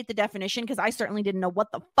appreciate the definition because I certainly didn't know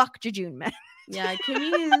what the fuck Jejune meant. Yeah,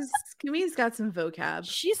 Kimmy's got some vocab.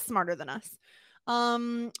 She's smarter than us.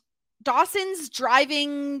 Dawson's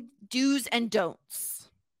driving do's and don'ts.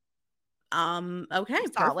 Okay,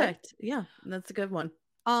 Solid. perfect. Yeah, that's a good one.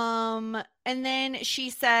 And then she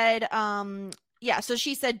said, so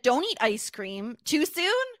she said, don't eat ice cream too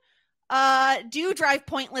soon. Do drive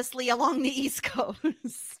pointlessly along the East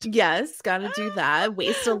Coast. Yes, gotta do that.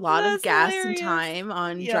 Waste a lot of That's gas hilarious. and time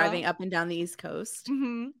on Yeah. driving up and down the East Coast.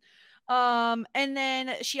 Mm-hmm. And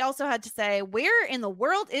then she also had to say, where in the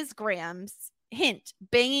world is Graham's? Hint,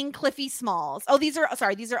 banging Cliffy Smalls. Oh, these are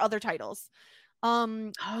other titles.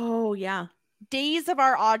 Oh, yeah. Days of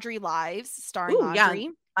Our Audrey Lives, starring Ooh, yeah.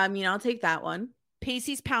 Audrey. I mean, I'll take that one.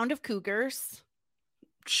 Pacey's Pound of Cougars.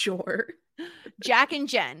 Sure. Jack and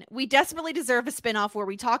Jen. We desperately deserve a spinoff where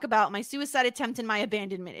we talk about my suicide attempt and my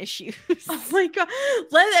abandonment issues. Oh my god.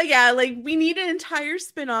 We need an entire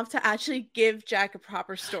spinoff to actually give Jack a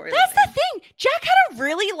proper story. That's the thing. Jack had a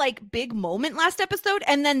really big moment last episode,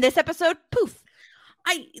 and then this episode, poof.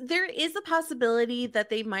 There is a possibility that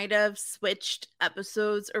they might have switched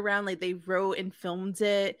episodes around, like they wrote and filmed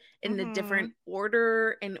it in a different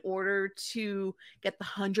order in order to get the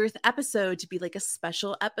 100th episode to be like a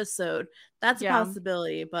special episode. That's a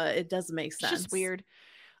possibility, but it doesn't make sense. It's just weird.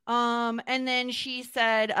 And then she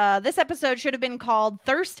said, this episode should have been called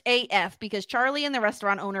Thirst AF because Charlie and the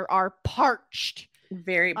restaurant owner are parched.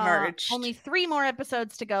 Very parched. Only 3 more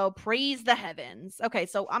episodes to go. Praise the heavens. Okay,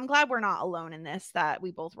 so I'm glad we're not alone in this, that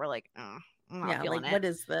we both were like, I'm not feeling it. What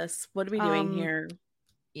is this? What are we doing here?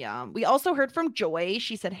 Yeah. We also heard from Joy.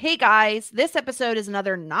 She said, hey guys, this episode is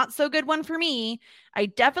another not so good one for me. I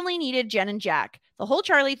definitely needed Jen and Jack. The whole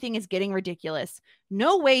Charlie thing is getting ridiculous.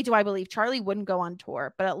 No way do I believe Charlie wouldn't go on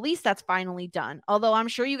tour, but at least that's finally done. Although I'm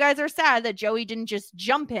sure you guys are sad that Joey didn't just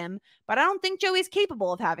jump him, but I don't think Joey's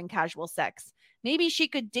capable of having casual sex. Maybe she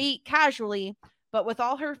could date casually, but with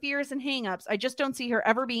all her fears and hangups, I just don't see her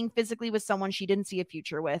ever being physically with someone she didn't see a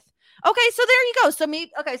future with. Okay, so there you go. So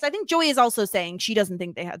I think Joey is also saying she doesn't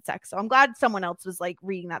think they had sex. So I'm glad someone else was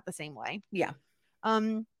reading that the same way. Yeah.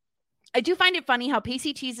 I do find it funny how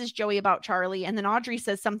Pacey teases Joey about Charlie, and then Audrey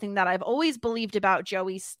says something that I've always believed about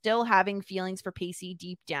Joey still having feelings for Pacey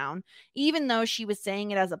deep down, even though she was saying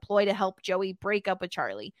it as a ploy to help Joey break up with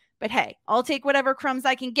Charlie. But hey, I'll take whatever crumbs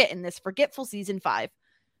I can get in this forgetful season 5.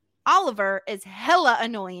 Oliver is hella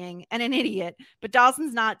annoying and an idiot, but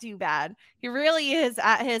Dawson's not too bad. He really is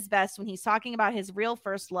at his best when he's talking about his real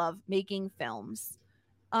first love, making films.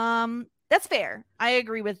 That's fair. I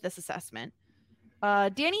agree with this assessment.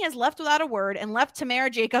 Danny has left without a word and left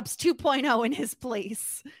Tamara Jacobs 2.0 in his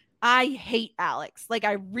place. I hate Alex.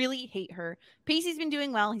 I really hate her. Pacey's been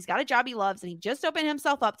doing well. He's got a job he loves, and he just opened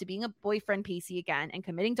himself up to being a boyfriend Pacey again and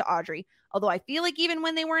committing to Audrey. Although I feel like even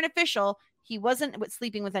when they weren't official, he wasn't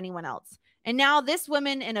sleeping with anyone else. And now this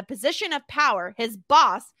woman in a position of power, his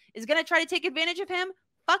boss, is going to try to take advantage of him?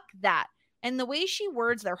 Fuck that. And the way she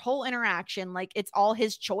words their whole interaction, like it's all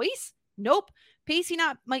his choice. Nope. Pacey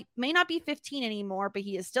may not be 15 anymore, but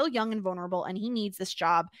he is still young and vulnerable, and he needs this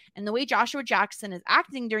job. And the way Joshua Jackson is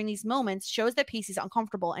acting during these moments shows that Pacey's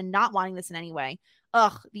uncomfortable and not wanting this in any way.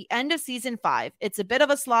 Ugh, the end of season 5. It's a bit of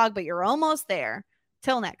a slog, but you're almost there.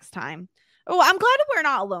 Till next time. Oh, I'm glad we're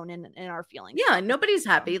not alone in our feelings. Yeah, nobody's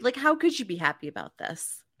happy. Like, how could you be happy about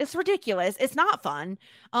this? It's ridiculous. It's not fun.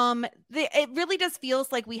 It really just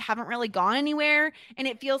feels like we haven't really gone anywhere, and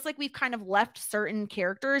it feels like we've kind of left certain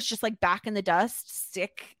characters just like back in the dust,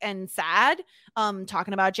 sick and sad.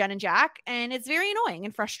 Talking about Jen and Jack, and it's very annoying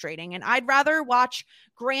and frustrating. And I'd rather watch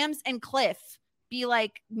Grams and Cliff be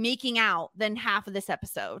like making out than half of this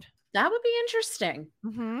episode. That would be interesting.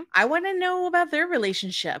 Mm-hmm. I want to know about their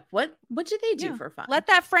relationship. What do they do for fun? Let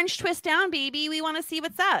that French twist down, baby. We want to see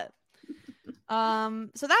what's up.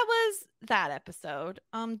 So that was that episode.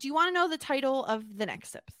 Do you want to know the title of the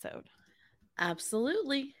next episode?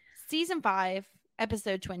 Absolutely. Season 5,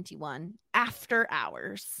 episode 21, After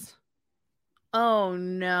Hours. Oh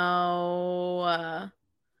no.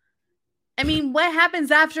 I mean, what happens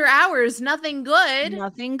after hours? Nothing good.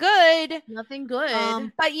 Nothing good. Nothing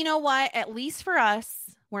good. But you know what? At least for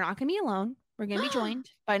us, we're not going to be alone. We're going to be joined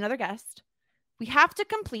by another guest. We have to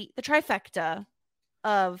complete the trifecta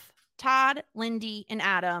of Todd, Lindy, and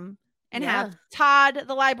Adam, and have Todd,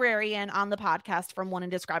 the librarian, on the podcast from One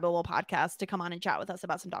Indescribable Podcast to come on and chat with us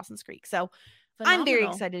about some Dawson's Creek. So I'm very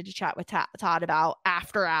excited to chat with Todd about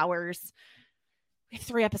After Hours. We have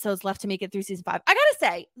 3 episodes left to make it through season 5. I gotta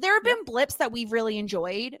say, there have been blips that we've really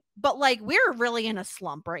enjoyed, but like we're really in a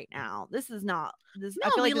slump right now. This is not this. No,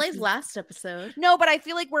 I feel we like liked last episode. No, but I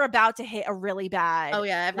feel like we're about to hit a really bad. Oh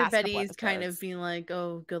yeah, last couple everybody's kind of episodes. being like,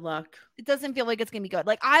 "Oh, good luck." It doesn't feel like it's gonna be good.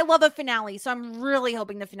 Like I love a finale, so I'm really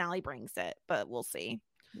hoping the finale brings it, but we'll see.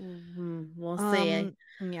 We'll see.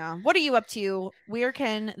 Yeah. What are you up to? Where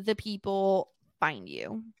can the people find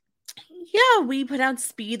you? Yeah, we put out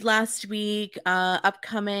Speed last week.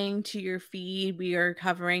 Upcoming to your feed, we are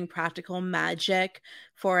covering Practical Magic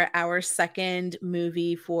for our second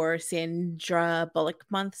movie for Sandra Bullock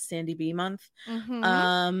month, Sandy B month.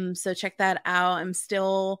 Mm-hmm. So check that out. I'm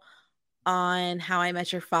still on How I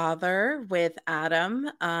Met Your Father with Adam.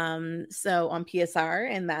 So on PSR,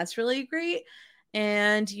 and that's really great.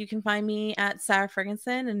 And you can find me at Sarah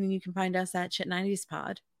Ferguson, and then you can find us at Shit 90s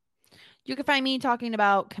Pod. You can find me talking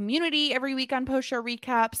about Community every week on Post Show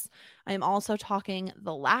Recaps. I am also talking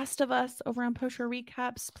The Last of Us over on Post Show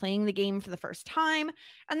Recaps, playing the game for the first time.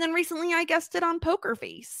 And then recently I guested on Poker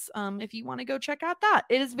Face. If you want to go check out that.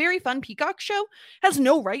 It is a very fun Peacock show. Has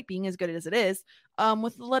no right being as good as it is.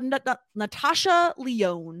 With Natasha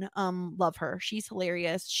Lyonne. Love her. She's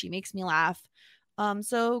hilarious. She makes me laugh.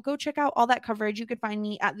 So go check out all that coverage. You can find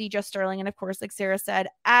me at the Just Sterling. And of course, like Sarah said,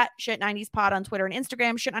 at Shit90spod on Twitter and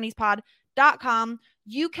Instagram, shit90spod.com.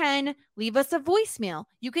 You can leave us a voicemail.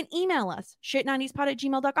 You can email us,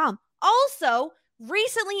 shit90spod@gmail.com. Also,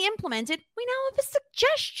 recently implemented, we now have a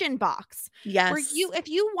suggestion box. Yes. Where if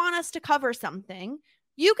you want us to cover something,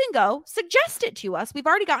 you can go suggest it to us. We've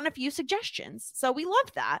already gotten a few suggestions. So we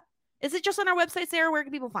love that. Is it just on our website, Sarah? Where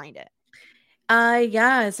can people find it?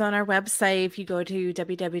 Yeah, it's on our website. If you go to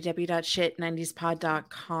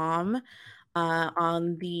www.shit90spod.com,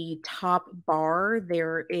 on the top bar,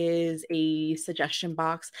 there is a suggestion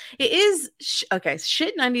box. It is,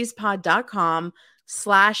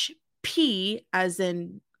 shit90spod.com/P as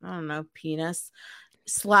in, I don't know, penis,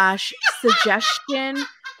 /suggestion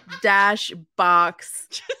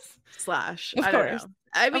 -box/ I don't know.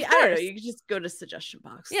 I mean, I don't know. You can just go to suggestion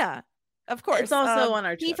box. Yeah, of course. It's also on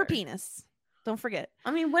our P Twitter. for penis. Don't forget.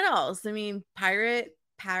 I mean, what else? I mean, parrot,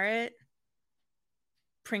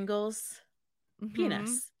 Pringles,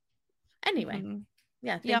 penis. Anyway,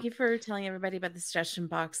 yeah, thank you for telling everybody about the suggestion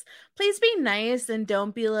box. Please be nice and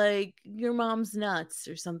don't be like, your mom's nuts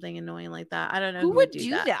or something annoying like that. I don't know who would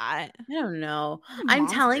do that. I don't know. Monsters. I'm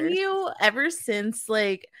telling you, ever since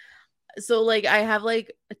I have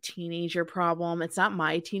like a teenager problem. It's not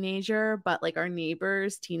my teenager, but like our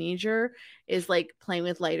neighbor's teenager is like playing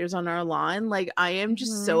with lighters on our lawn. Like I am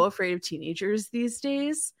just so afraid of teenagers these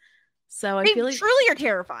days. So I feel like truly are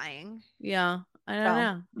terrifying. Yeah, I don't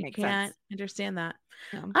know. I can't understand that.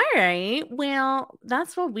 Yeah. All right. Well,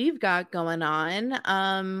 that's what we've got going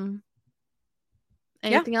on.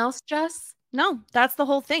 Anything else, Jess? No, that's the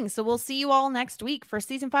whole thing. So we'll see you all next week for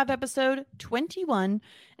season 5, episode 21.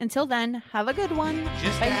 Until then, have a good one.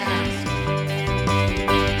 Just Bye. ask.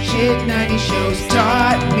 Shit 90 shows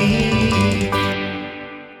taught me.